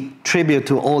pay tribute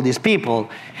to all these people,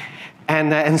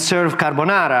 and serve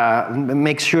carbonara,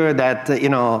 make sure that, you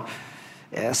know,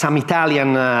 some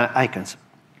Italian icons.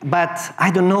 But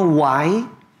I don't know why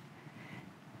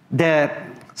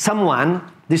someone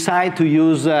decided to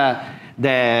use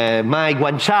my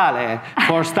guanciale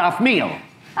for stuffed meal.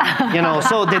 You know,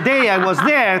 so the day I was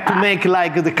there to make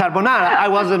like the carbonara, I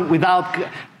wasn't without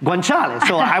guanciale.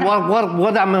 So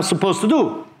what am I supposed to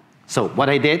do? So what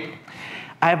I did,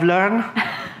 I've learned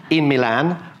in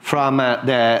Milan from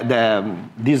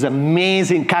this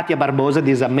amazing Katia Barbosa,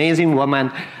 this amazing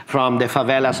woman from the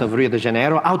favelas of Rio de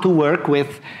Janeiro, how to work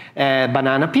with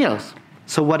banana peels.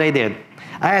 So what I did,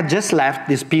 I had just left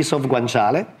this piece of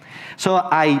guanciale. So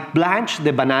I blanched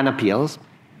the banana peels.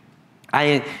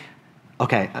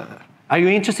 Okay, are you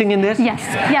interested in this? Yes,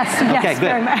 okay,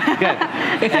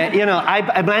 good, good. You know,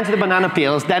 I blanched the banana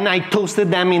peels, then I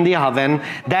toasted them in the oven.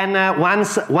 Then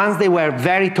once they were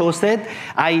very toasted,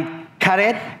 I cut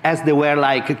it as they were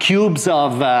like cubes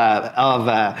of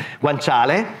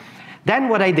guanciale. Then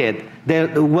what I did,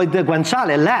 with the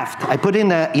guanciale left, I put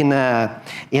in a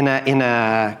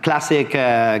classic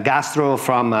gastro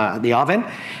from the oven,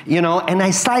 you know, and I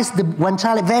sliced the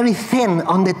guanciale very thin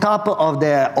on the top of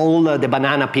all the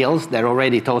banana peels. They're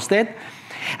already toasted.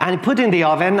 And I put in the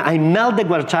oven, I melt the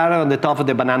guanciale on the top of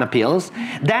the banana peels.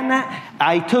 Then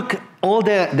I took all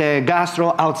the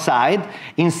gastro outside,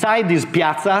 inside this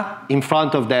piazza, in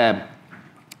front of the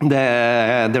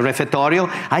refettorio.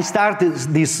 I started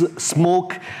these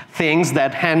smoke things,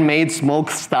 that handmade smoke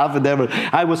stuff.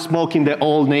 I was smoking the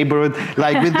whole neighborhood,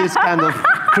 like with this kind of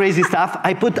crazy stuff.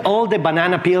 I put all the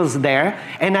banana peels there,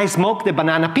 and I smoked the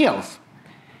banana peels.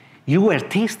 You were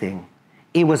tasting.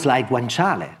 It was like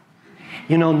guanciale.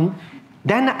 You know,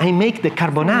 then I make the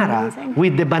carbonara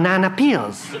with the banana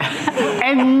peels.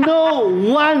 And no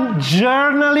one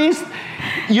journalist,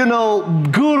 you know,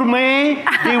 gourmet,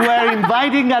 they were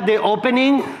inviting at the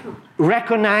opening,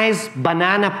 recognized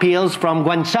banana peels from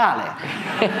guanciale.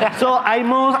 So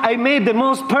I made the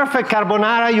most perfect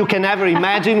carbonara you can ever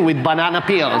imagine with banana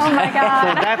peels. Oh my God.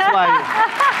 So that's why,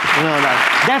 you know,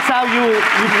 that's how you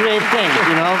create things,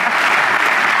 you know.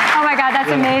 Oh my God, that's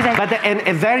amazing. But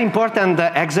a very important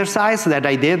exercise that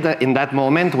I did in that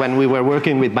moment when we were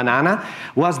working with banana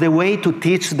was the way to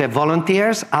teach the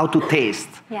volunteers how to taste.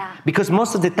 Yeah. Because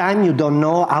most of the time you don't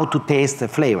know how to taste the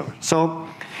flavor. So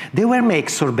they were making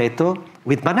sorbetto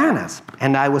with bananas,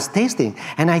 and I was tasting,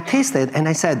 and I tasted, and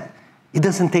I said, it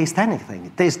doesn't taste anything.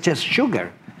 It tastes just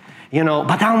sugar. You know,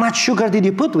 but how much sugar did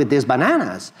you put with these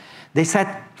bananas? They said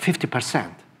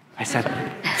 50%. I said,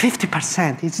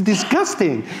 50%, it's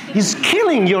disgusting. It's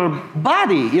killing your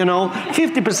body, you know,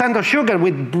 50% of sugar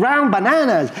with brown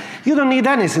bananas. You don't need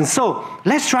anything. So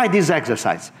let's try this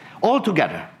exercise all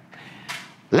together.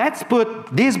 Let's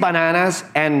put these bananas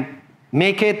and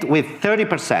make it with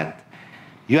 30%.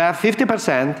 You have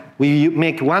 50%, we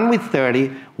make one with 30,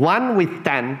 one with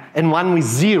 10, and one with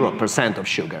 0% of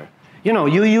sugar. You know,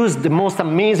 you use the most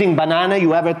amazing banana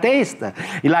you ever taste.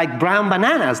 You like brown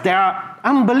bananas. They are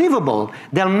unbelievable.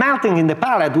 They're melting in the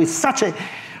palate with such a,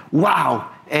 wow,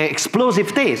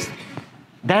 explosive taste.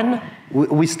 Then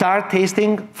we start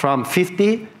tasting from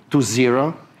 50 to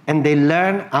 0, and they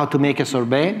learn how to make a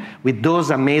sorbet with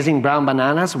those amazing brown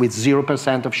bananas with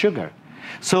 0% of sugar.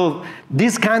 So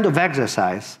this kind of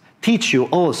exercise teach you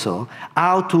also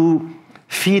how to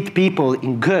feed people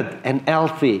in good and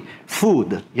healthy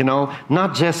food, you know,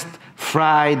 not just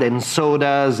fried and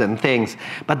sodas and things.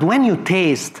 But when you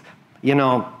taste, you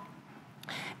know,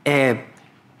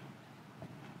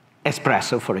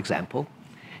 espresso, for example,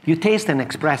 you taste an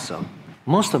espresso,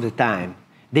 most of the time,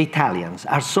 the Italians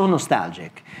are so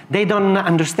nostalgic. They don't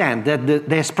understand that the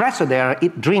espresso they are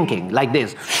drinking like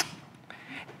this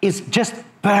is just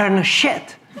burn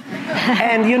shit.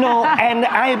 And, you know, and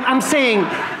I'm saying,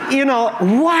 you know,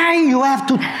 why you have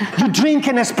to drink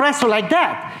an espresso like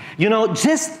that? You know,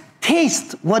 just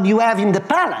taste what you have in the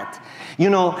palate. You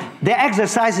know, the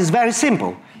exercise is very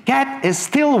simple. Get a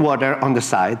still water on the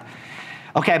side.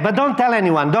 Okay, but don't tell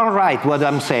anyone. Don't write what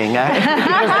I'm saying. Because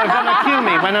they're going to kill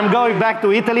me. When I'm going back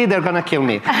to Italy, they're going to kill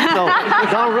me. So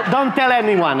don't tell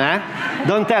anyone.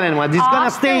 Don't tell anyone. It's going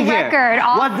to stay here.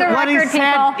 What is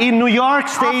said in New York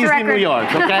stays in New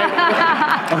York,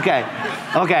 okay?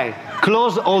 Okay.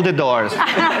 Close all the doors.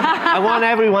 I want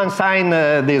everyone sign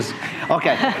this.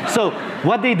 Okay, so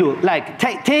what they do, like,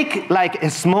 take like a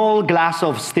small glass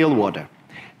of still water.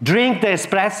 Drink the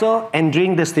espresso and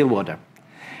drink the still water.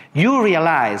 You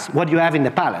realize what you have in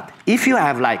the palate. If you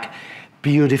have like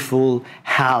beautiful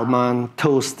almond,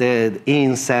 toasted,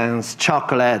 incense,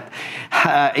 chocolate,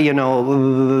 you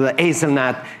know,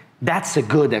 hazelnut, that's a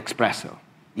good espresso.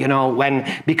 You know,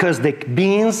 because the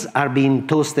beans are being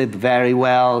toasted very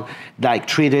well, like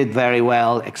treated very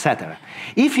well, etc.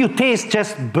 If you taste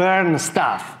just burnt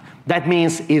stuff, that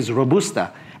means it's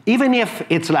Robusta. Even if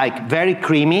it's like very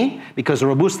creamy, because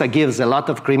Robusta gives a lot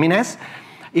of creaminess,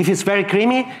 if it's very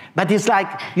creamy, but it's like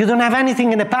you don't have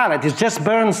anything in the palate, it's just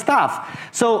burnt stuff.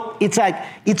 So it's like,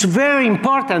 it's very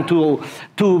important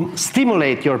to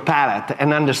stimulate your palate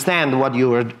and understand what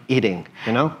you are eating,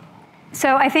 you know?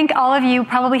 So I think all of you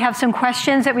probably have some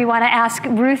questions that we want to ask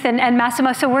Ruth and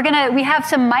Massimo. So we have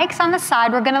some mics on the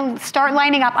side. We're going to start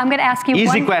lining up. I'm going to ask you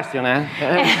Easy question,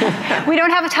 eh? We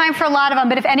don't have time for a lot of them,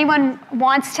 but if anyone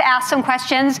wants to ask some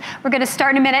questions, we're going to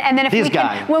start in a minute. And then if this we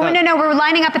can, guy. well, no, we're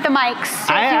lining up at the mics.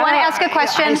 So if you want to ask a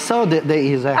question. I saw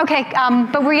he's Okay,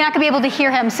 but we're not going to be able to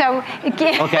hear him. So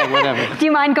okay, whatever. Do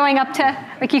you mind going up to,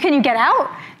 like, can you get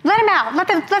out? Let him out.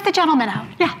 Let the gentleman out.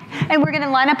 Yeah. And we're going to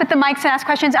line up at the mics and ask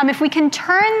questions. If we can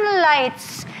turn the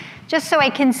lights just so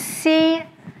I can see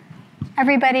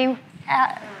everybody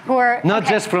who are... Not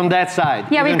just from that side.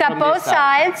 Yeah, we've got both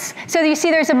sides. So you see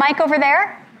there's a mic over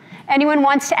there. Anyone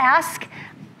wants to ask?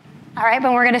 All right,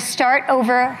 but we're going to start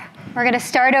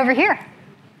over here.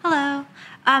 Hello.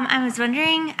 I was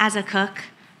wondering, as a cook,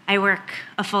 I work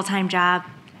a full-time job.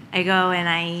 I go and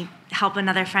I help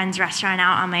another friend's restaurant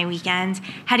out on my weekends.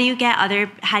 How do you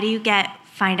get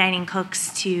fine dining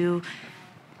cooks to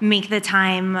make the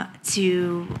time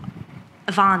to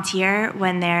volunteer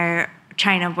when they're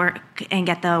trying to work and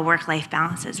get the work-life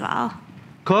balance as well?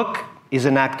 Cook is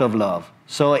an act of love.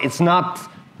 So it's not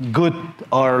good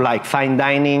or like fine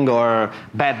dining or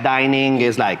bad dining.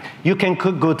 Is like you can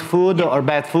cook good food or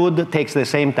bad food takes the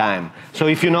same time. So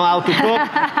if you know how to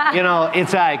cook, you know,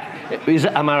 it's like,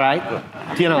 am I right?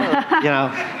 You know,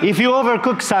 if you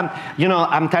overcook some, you know,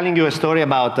 I'm telling you a story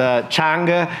about Chang,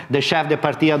 the chef de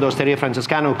partie at Osteria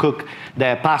Francescana, who cooked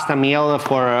the pasta meal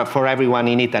for everyone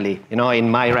in Italy, you know,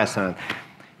 in my restaurant.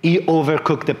 He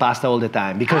overcooked the pasta all the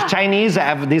time because Chinese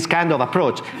have this kind of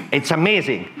approach. It's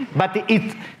amazing. But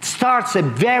it starts a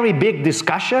very big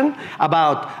discussion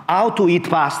about how to eat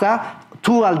pasta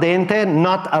too al dente,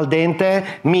 not al dente,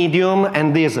 medium,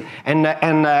 and this. And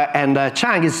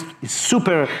Chang is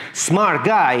super smart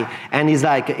guy, and he's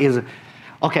like,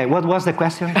 okay, what was the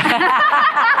question?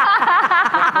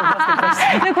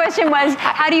 The question was,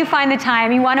 how do you find the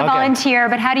time? You want to volunteer,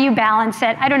 but how do you balance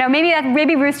it? I don't know.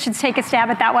 Maybe Ruth should take a stab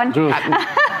at that one. Ruth.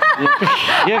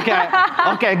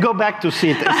 Okay, go back to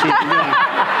seat.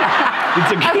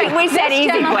 Okay, we said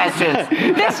easy questions.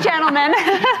 This gentleman.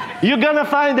 You're going to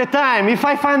find the time. If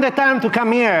I find the time to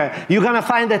come here, you're going to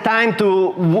find the time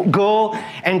to go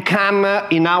and come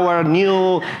in our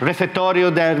new refectorio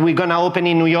that we're going to open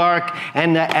in New York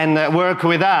and work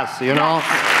with us, you know.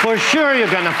 For sure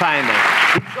you're going to find it.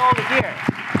 It's all here.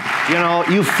 You know,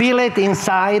 you feel it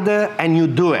inside and you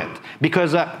do it.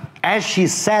 Because as she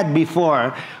said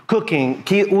before, cooking,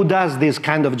 who does this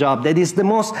kind of job, that is the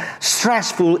most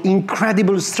stressful,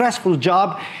 incredible stressful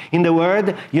job in the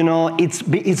world, you know, it's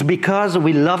because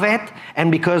we love it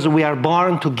and because we are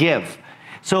born to give.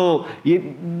 So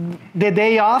the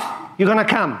day off, you're going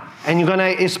to come and you're going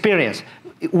to experience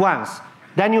once.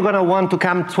 Then you're going to want to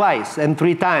come twice and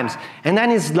 3 times. And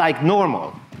then it's like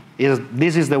normal.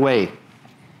 This is the way.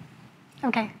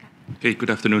 Okay. Hey, good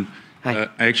afternoon. I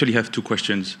actually have 2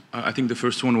 questions. I think the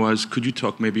first one was, could you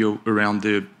talk maybe around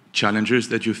the challenges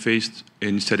that you faced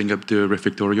in setting up the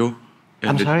refectorio?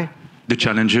 I'm sorry? The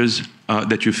challenges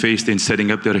that you faced in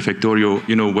setting up the refectorio,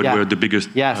 you know, what were the biggest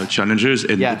challenges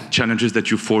and the challenges that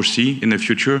you foresee in the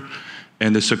future?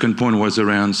 And the second point was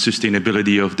around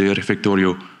sustainability of the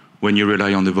refectorio, when you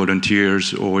rely on the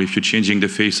volunteers or if you're changing the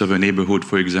face of a neighborhood,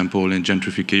 for example, and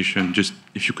gentrification, just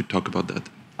if you could talk about that.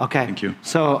 Okay. Thank you.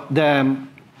 So the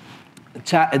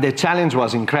challenge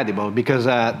was incredible because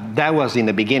that was in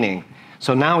the beginning.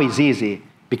 So now it's easy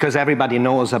because everybody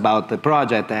knows about the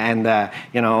project. And,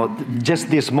 you know, just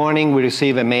this morning we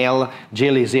received a mail.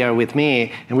 Jill is here with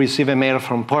me. And we received a mail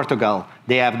from Portugal.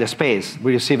 They have the space.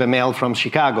 We received a mail from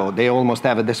Chicago. They almost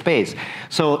have the space.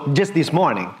 So just this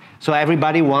morning. So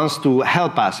everybody wants to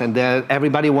help us, and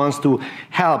everybody wants to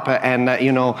help, and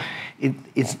you know,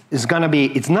 it's gonna be.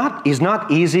 It's not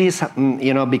easy,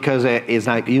 you know, because it's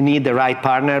like you need the right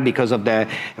partner because of the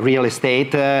real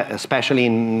estate, especially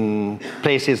in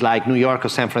places like New York or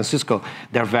San Francisco.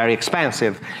 They're very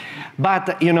expensive,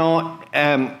 but you know,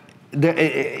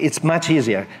 it's much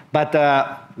easier. But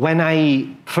when I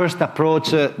first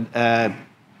approached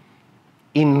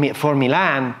for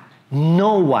Milan,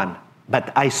 no one.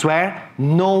 But I swear,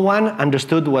 no one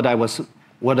understood what I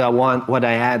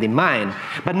had in mind.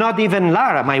 But not even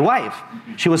Lara, my wife.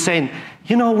 She was saying,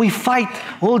 you know, we fight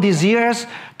all these years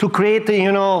to create,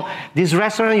 you know, this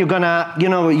restaurant.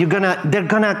 They're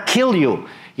gonna kill you.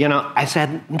 You know, I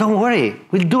said, don't worry,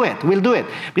 we'll do it.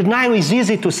 But now it's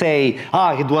easy to say,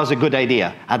 it was a good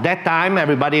idea. At that time,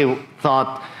 everybody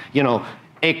thought, you know,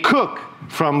 a cook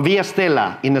from Via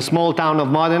Stella in the small town of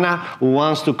Modena who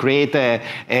wants to create a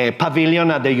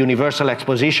pavilion at the Universal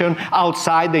Exposition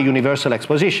outside the Universal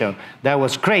Exposition. That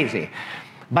was crazy.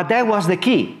 But that was the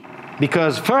key.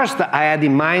 Because first I had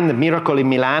in mind the Miracle in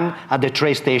Milan at the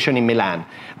train station in Milan.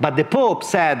 But the Pope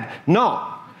said, no,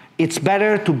 it's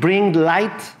better to bring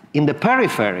light in the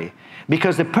periphery.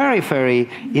 Because the periphery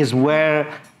is where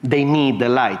they need the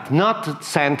light, not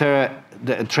center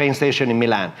the train station in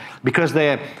Milan, because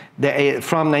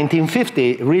from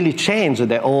 1950 really changed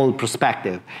the whole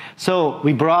perspective. So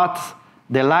we brought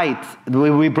the light,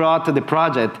 we brought the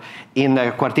project in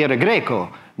the Quartiere Greco,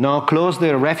 close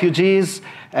the refugees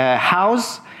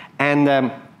house, and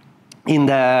in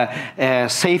the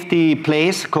safety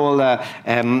place called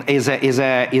is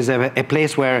a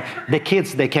place where the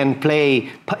kids they can play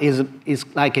is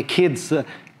like a kids,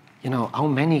 you know, how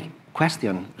many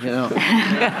question, you know.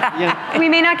 We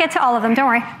may not get to all of them, don't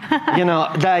worry. You know,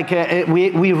 like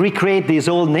we recreate this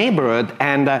old neighborhood,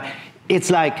 and it's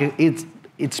like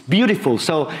it's beautiful.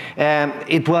 So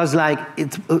it was like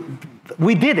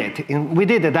we did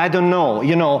it. I don't know.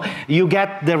 You know, you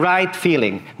get the right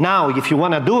feeling. Now, if you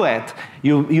want to do it,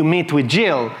 you meet with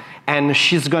Jill, and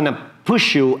she's gonna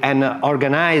push you and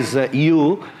organize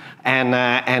you. And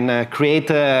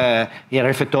create a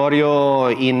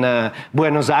refectorio in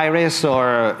Buenos Aires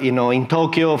or, you know, in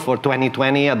Tokyo for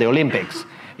 2020 at the Olympics,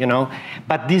 you know.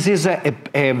 But this is a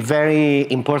very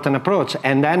important approach.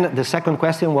 And then the second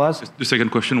question was? The second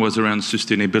question was around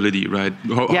sustainability, right?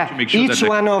 How to make sure each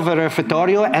one of a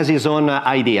refectorio has his own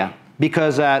idea,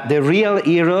 because the real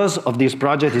heroes of this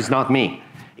project is not me.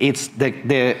 It's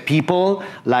the people,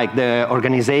 like the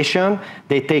organization,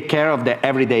 they take care of the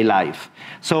everyday life.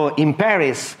 So in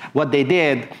Paris, what they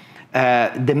did,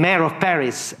 the mayor of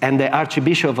Paris and the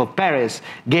Archbishop of Paris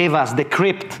gave us the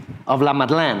crypt of La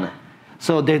Madeleine.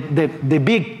 So the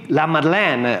big La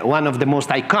Madeleine, one of the most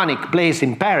iconic places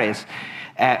in Paris,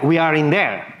 we are in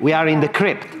there. We are in the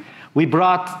crypt. We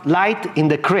brought light in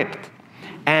the crypt.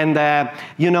 And,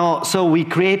 so we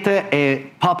created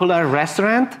a popular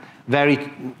restaurant, very,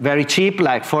 very cheap,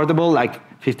 like affordable, like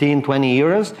 15, 20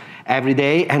 euros every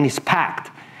day, and it's packed.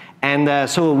 And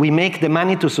so we make the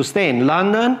money to sustain.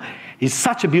 London is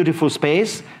such a beautiful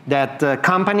space that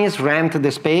companies rent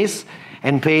the space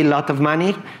and pay a lot of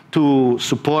money to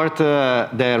support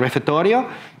the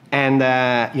refectorio and,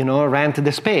 rent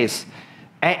the space.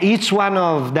 Each one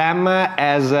of them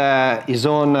has his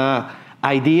own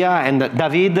idea, and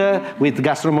David with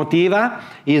Gastromotiva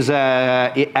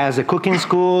has a cooking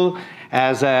school,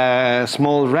 has a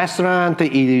small restaurant,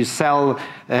 he sells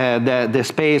the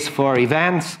space for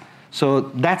events. So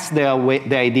that's the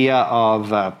idea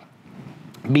of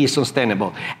be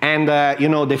sustainable. And,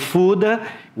 the food,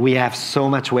 we have so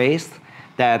much waste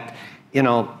that,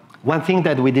 one thing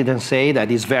that we didn't say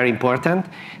that is very important,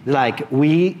 like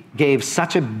we gave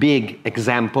such a big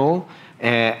example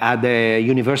at the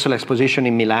Universal Exposition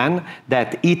in Milan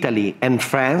that Italy and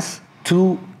France,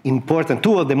 two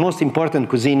of the most important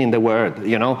cuisine in the world,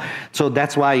 So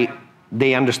that's why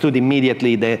they understood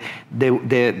immediately the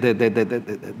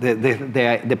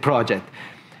project.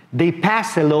 They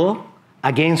passed a law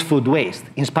against food waste,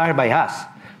 inspired by us.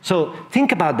 So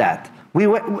think about that.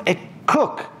 A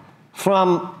cook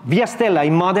from Via Stella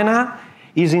in Modena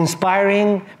is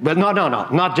inspiring, but no,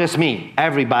 not just me,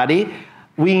 everybody.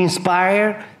 We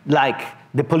inspire, like,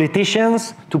 the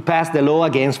politicians to pass the law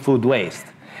against food waste.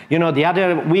 The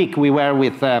other week we were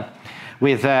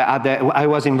I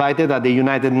was invited at the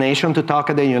United Nations to talk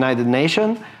at the United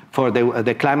Nations for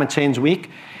the Climate Change Week.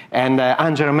 And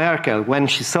Angela Merkel, when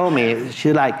she saw me,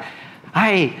 she like,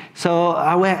 "Hey, so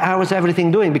how was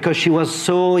everything doing?" Because she was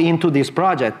so into this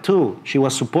project too. She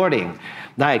was supporting.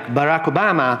 Like Barack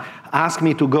Obama asked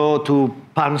me to go to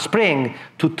Palm Springs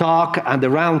to talk at the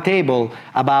round table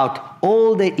about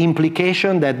all the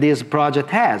implication that this project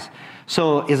has.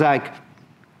 So it's like,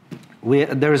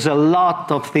 there's a lot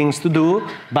of things to do,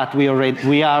 but we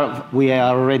are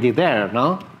already there,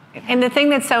 no? And the thing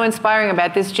that's so inspiring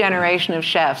about this generation of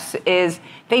chefs is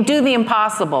they do the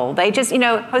impossible. They just,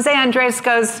 Jose Andres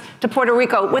goes to Puerto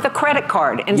Rico with a credit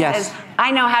card and says,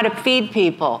 "I know how to feed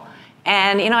people."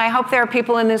 And, I hope there are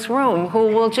people in this room who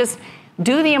will just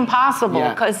do the impossible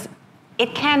because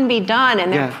it can be done,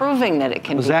 and they're proving that it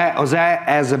can be done. Jose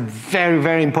has a very,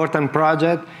 very important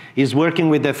project. He's working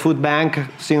with the food bank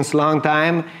since a long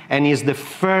time, and he's the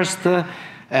first,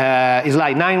 he's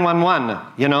like 911,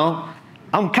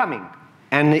 I'm coming,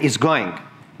 and he's going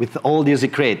with all these he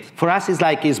creates. For us,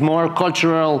 it's more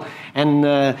cultural and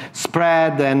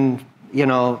spread and,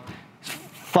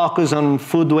 focus on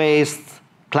food waste,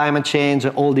 climate change,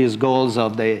 all these goals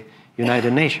of the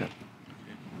United Nations.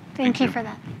 Thank you for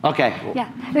that. Okay. Yeah.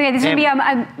 Okay, this is going to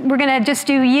be, we're going to just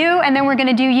do you, and then we're going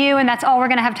to do you, and that's all we're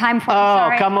going to have time for.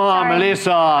 Oh, come on,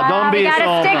 Melissa. Don't be so... We got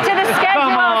to stick to the schedule.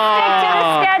 Come on. Stick to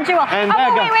the schedule. And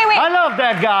wait. I love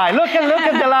that guy. Look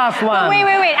at the last one. Wait.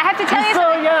 I have to tell you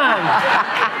something. He's so young.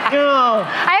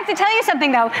 I have to tell you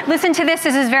something, though. Listen to this.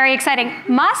 This is very exciting.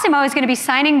 Massimo is going to be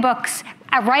signing books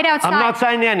right outside. I'm not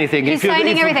signing anything. He's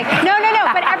signing everything. No.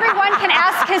 But everyone can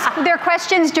ask their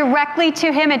questions directly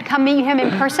to him and come meet him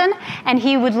in person. And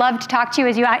he would love to talk to you,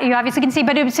 as you obviously can see.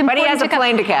 But it's important. But he has a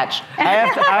plane to catch. I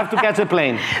have to catch a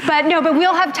plane. But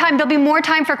we'll have time. There'll be more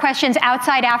time for questions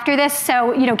outside after this.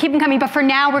 So keep them coming. But for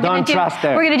now, we're going to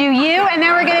do you, and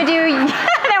then we're going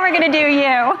to do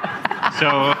you.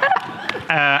 So.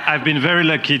 I've been very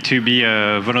lucky to be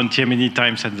a volunteer many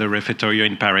times at the Refectorio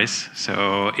in Paris.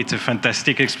 So it's a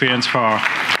fantastic experience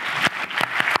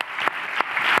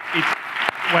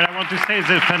what I want to say is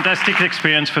a fantastic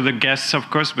experience for the guests, of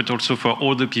course, but also for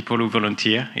all the people who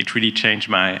volunteer. It really changed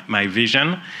my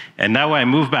vision. And now I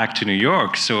move back to New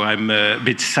York, so I'm a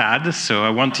bit sad. So I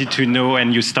wanted to know,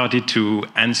 and you started to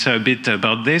answer a bit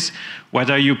about this, what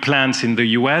are your plans in the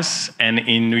US and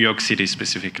in New York City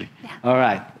specifically? Yeah. All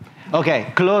right.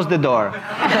 Okay, close the door.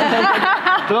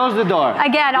 Close the door.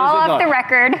 Again, all off the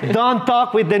record. Don't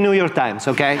talk with the New York Times,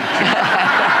 okay?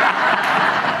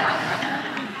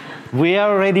 We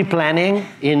are already planning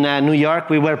in New York.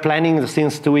 We were planning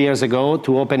since 2 years ago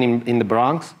to open in the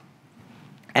Bronx.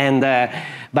 And,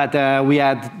 but we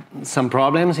had some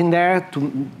problems in there,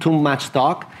 too much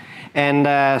talk.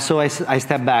 And so I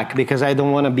stepped back because I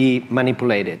don't want to be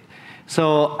manipulated.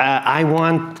 So I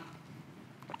want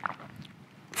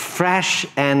fresh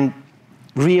and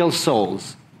real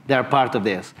souls that are part of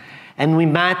this. And we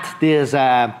met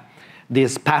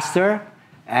this pastor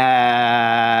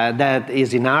that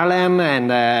is in Harlem,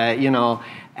 and you know,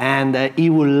 and he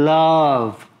would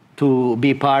love to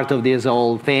be part of these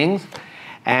whole things.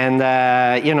 And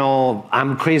you know,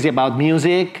 I'm crazy about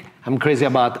music. I'm crazy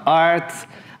about art.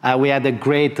 We had a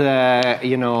great,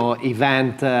 you know,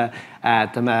 event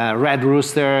at Red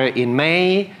Rooster in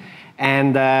May,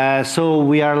 and so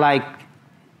we are like,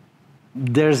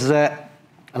 there's a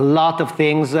lot of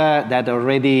things that are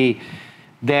already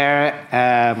there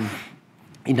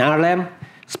in Harlem,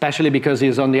 especially because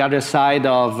it's on the other side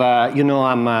of, you know,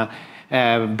 I'm a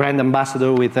brand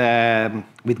ambassador with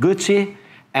Gucci,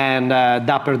 and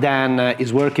Dapper Dan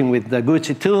is working with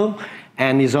Gucci too,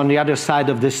 and he's on the other side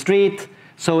of the street.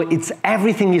 So it's,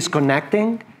 everything is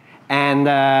connecting, and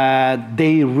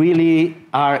they really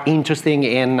are interested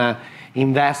in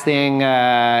investing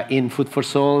in Food for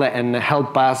Soul and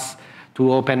help us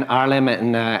to open Harlem,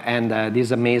 and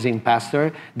this amazing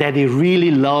pastor that he really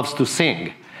loves to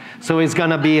sing. So it's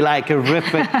gonna be like a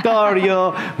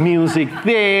repertorio, music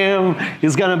theme.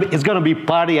 It's gonna be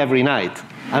party every night.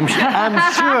 I'm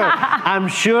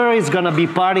sure it's gonna be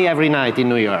party every night in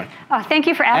New York. Oh, thank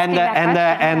you for asking that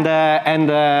question.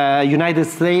 And United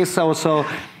States also.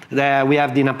 We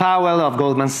have Dina Powell of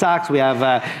Goldman Sachs. We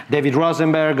have David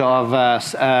Rosenberg of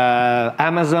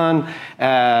Amazon.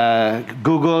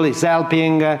 Google is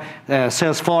helping.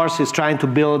 Salesforce is trying to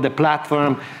build a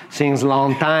platform since a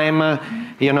long time.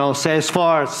 You know,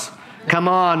 Salesforce, come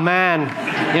on, man.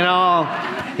 You know,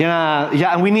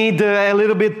 yeah, we need a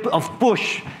little bit of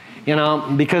push. You know,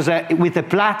 because with a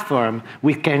platform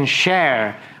we can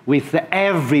share with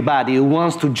everybody who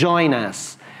wants to join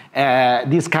us.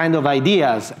 These kind of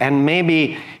ideas, and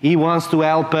maybe he wants to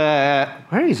help,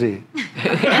 where is he?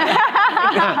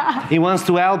 Yeah. He wants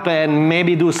to help and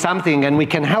maybe do something, and we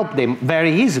can help them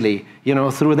very easily, you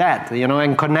know, through that, you know,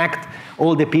 and connect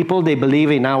all the people they believe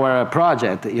in our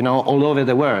project, you know, all over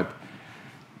the world.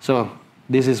 So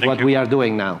this is what we are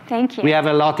doing now. Thank you. We have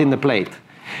a lot in the plate.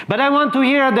 But I want to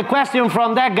hear the question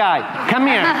from that guy. Come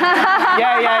here.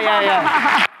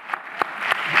 Yeah.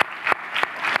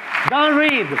 Don't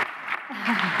read.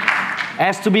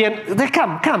 Has to be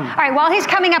come. All right, while he's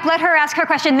coming up, let her ask her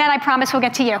question, then I promise we'll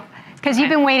get to you, because you've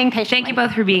been waiting patiently. Thank you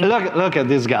both for being here. Look at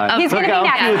this guy. He's going to be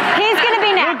next. He's going to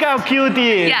be next. Look how cute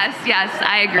he is. Yes,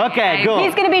 I agree. Okay, go.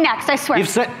 He's going to be next, I swear.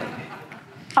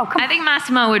 Oh, come on. I think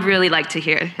Massimo would really like to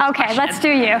hear. Okay, let's do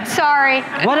you. Sorry.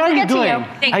 What are you doing?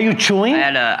 Are you chewing?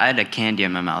 I had a candy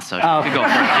in my mouth, so you could go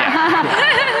first.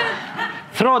 Yeah.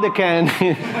 Throw the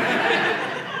candy.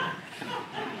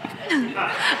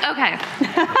 Okay,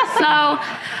 so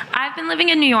I've been living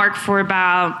in New York for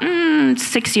about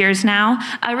 6 years now.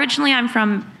 Originally, I'm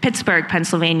from Pittsburgh,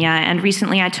 Pennsylvania, and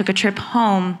recently I took a trip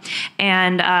home,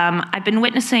 and I've been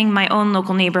witnessing my own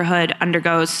local neighborhood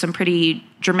undergo some pretty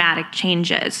dramatic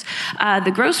changes.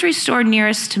 The grocery store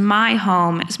nearest to my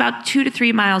home is about 2 to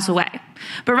 3 miles away.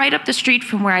 But right up the street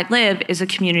from where I live is a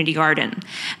community garden.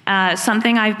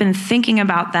 Something I've been thinking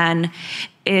about then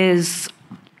is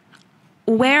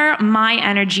where my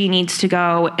energy needs to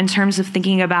go in terms of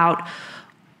thinking about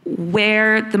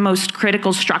where the most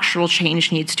critical structural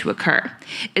change needs to occur.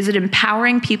 Is it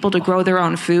empowering people to grow their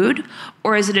own food,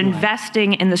 or is it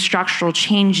investing in the structural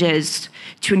changes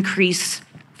to increase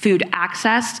food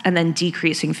access and then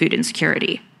decreasing food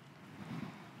insecurity?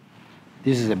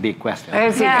 This is a big question.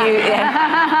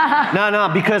 Yeah. No,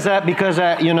 because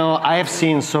you know, I have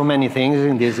seen so many things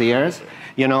in these years.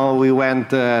 You know, we went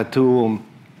to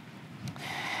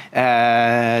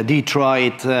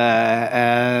Detroit,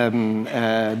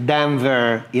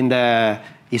 Denver, in the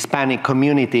Hispanic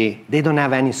community. They don't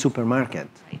have any supermarket.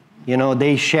 You know,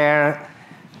 they share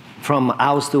from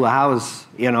house to house,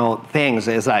 you know, things.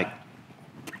 It's like,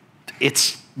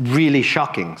 it's really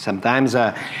shocking sometimes,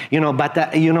 you know,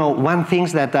 but, you know, one thing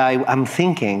that I'm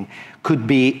thinking could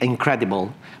be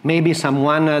incredible. Maybe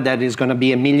someone that is going to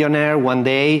be a millionaire one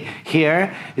day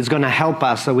here is going to help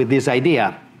us with this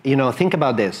idea. You know, think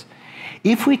about this.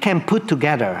 If we can put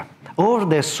together all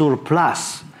the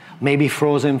surplus, maybe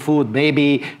frozen food,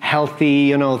 maybe healthy,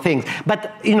 you know, things,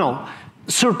 but, you know,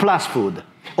 surplus food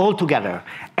all together,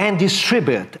 and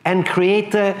distribute and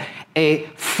create a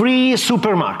free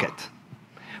supermarket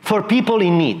for people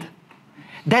in need.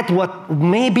 That what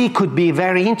maybe could be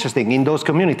very interesting in those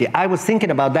communities. I was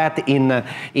thinking about that in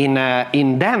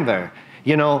Denver.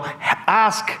 You know,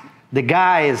 ask the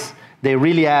guys, they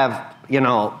really have, you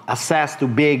know, access to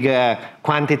big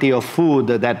quantity of food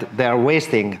that they're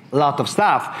wasting a lot of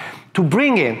stuff, to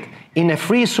bring it in a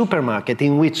free supermarket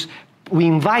in which we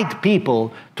invite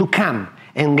people to come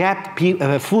and get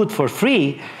food for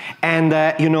free and,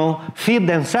 you know, feed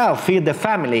themselves, feed the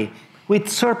family. with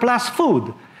surplus food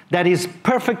that is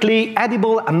perfectly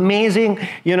edible, amazing,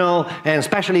 you know, and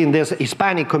especially in this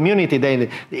Hispanic community,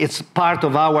 it's part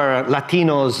of our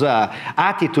Latinos'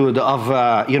 attitude of,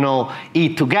 you know,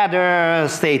 eat together,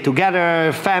 stay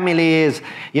together, families,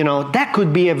 you know, that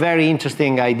could be a very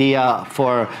interesting idea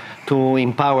to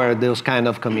empower those kind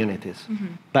of communities.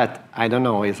 But I don't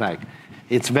know, it's like,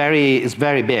 it's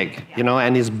very big, you know,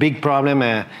 and it's a big problem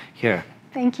here.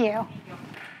 Thank you.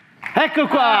 Ecco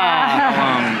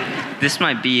qua! This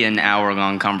might be an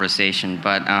hour-long conversation,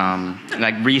 but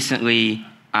like recently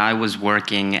I was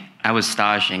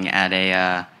staging at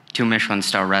a 2 Michelin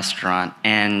star restaurant,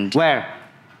 and where?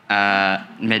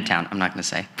 Midtown. I'm not going to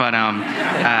say, but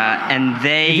and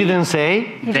they. You didn't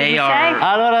say. They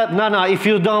are. No. If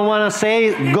you don't want to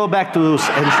say, go back to.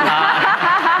 So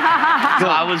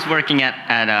I was working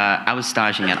I was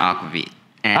staging at Aquavit.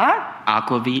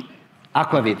 Aquavit.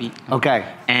 Aquavit. Okay.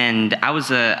 And I was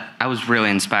really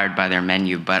inspired by their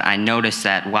menu, but I noticed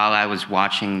that while I was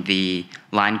watching the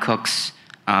line cooks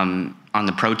on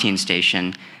the protein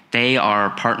station, they are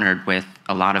partnered with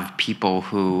a lot of people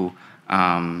who,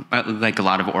 like a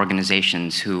lot of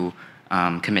organizations who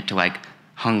commit to like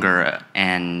hunger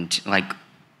and like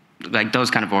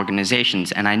those kind of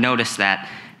organizations. And I noticed that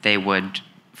they would,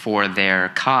 for their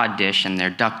cod dish and their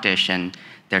duck dish and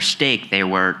their steak, they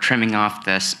were trimming off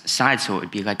this side so it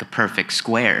would be like a perfect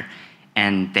square,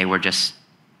 and they were just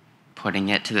putting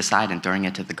it to the side and throwing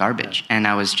it to the garbage. And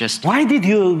I was just... Why did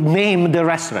you name the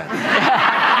restaurant?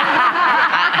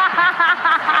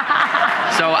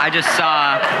 So I just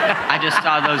saw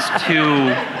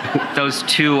those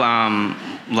two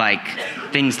like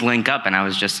things link up, and I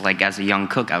was just like, as a young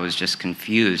cook, I was just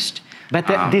confused. But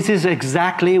this is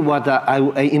exactly what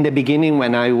in the beginning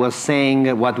when I was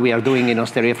saying what we are doing in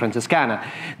Osteria Francescana.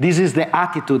 This is the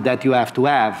attitude that you have to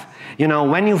have. You know,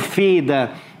 when you feed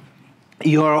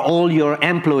all your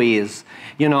employees,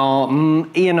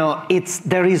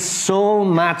 there is so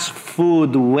much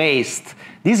food waste.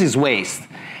 This is waste.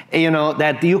 You know,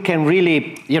 that you can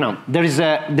really, there is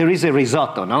a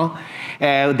risotto, no?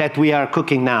 That we are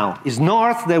cooking now. Is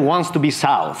north that wants to be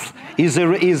south. Is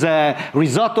a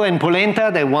risotto and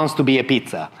polenta that wants to be a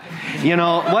pizza. You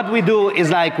know, what we do is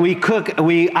like we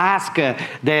ask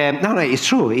it's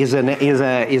true.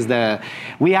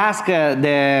 We ask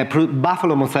the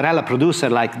buffalo mozzarella producer,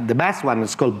 like the best one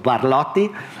is called Barlotti,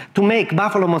 to make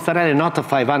buffalo mozzarella not of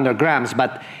 500 grams,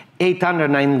 but 800,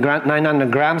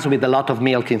 900 grams with a lot of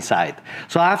milk inside.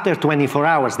 So after 24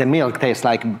 hours, the milk tastes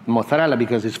like mozzarella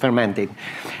because it's fermenting.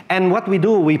 And what we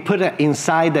do, we put it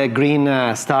inside a green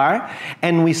star,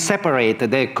 and we separate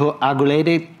the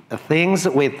coagulated things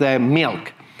with the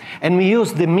milk. And we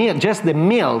use the milk, just the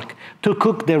milk, to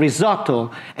cook the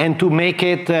risotto and to make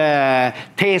it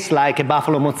taste like a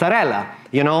buffalo mozzarella.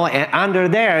 You know, and under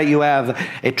there you have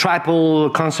a triple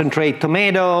concentrate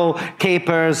tomato,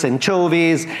 capers,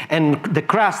 anchovies, and the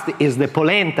crust is the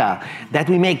polenta that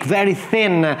we make very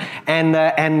thin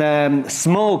and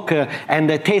smoke and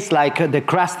tastes like the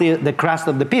crust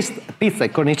of the pizza,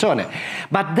 cornicione.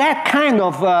 But that kind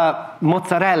of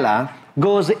mozzarella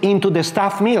goes into the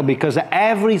staff meal because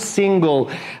every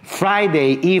single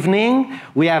Friday evening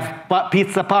we have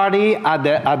pizza party at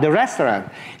the restaurant,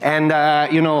 and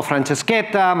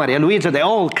Francescana, Maria Luisa, they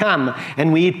all come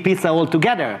and we eat pizza all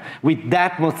together with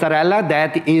that mozzarella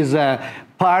that is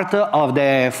part of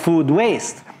the food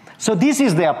waste. So this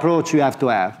is the approach you have to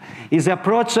have. Is the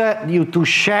approach you to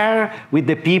share with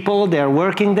the people that are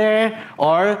working there,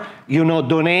 or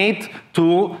donate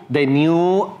to the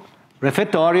new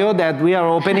refectorio that we are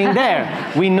opening there.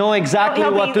 We know exactly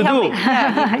what to do.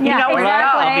 Yeah, exactly.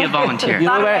 I'll be a volunteer. You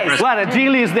know where? What?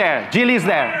 Jill is there. Jill is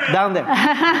there. Down there.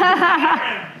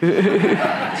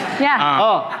 Yeah.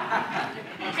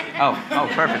 Oh,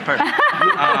 perfect.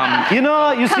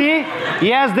 You see, he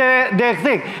has the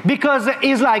thing. Because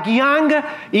he's like young,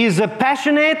 he's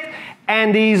passionate,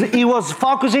 and he was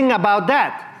focusing about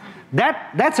that.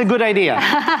 That's a good idea.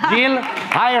 Jill,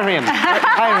 hire him.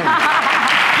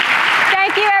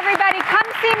 Thank you, everybody.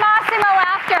 Come see Massimo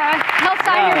after. He'll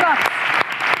sign your book.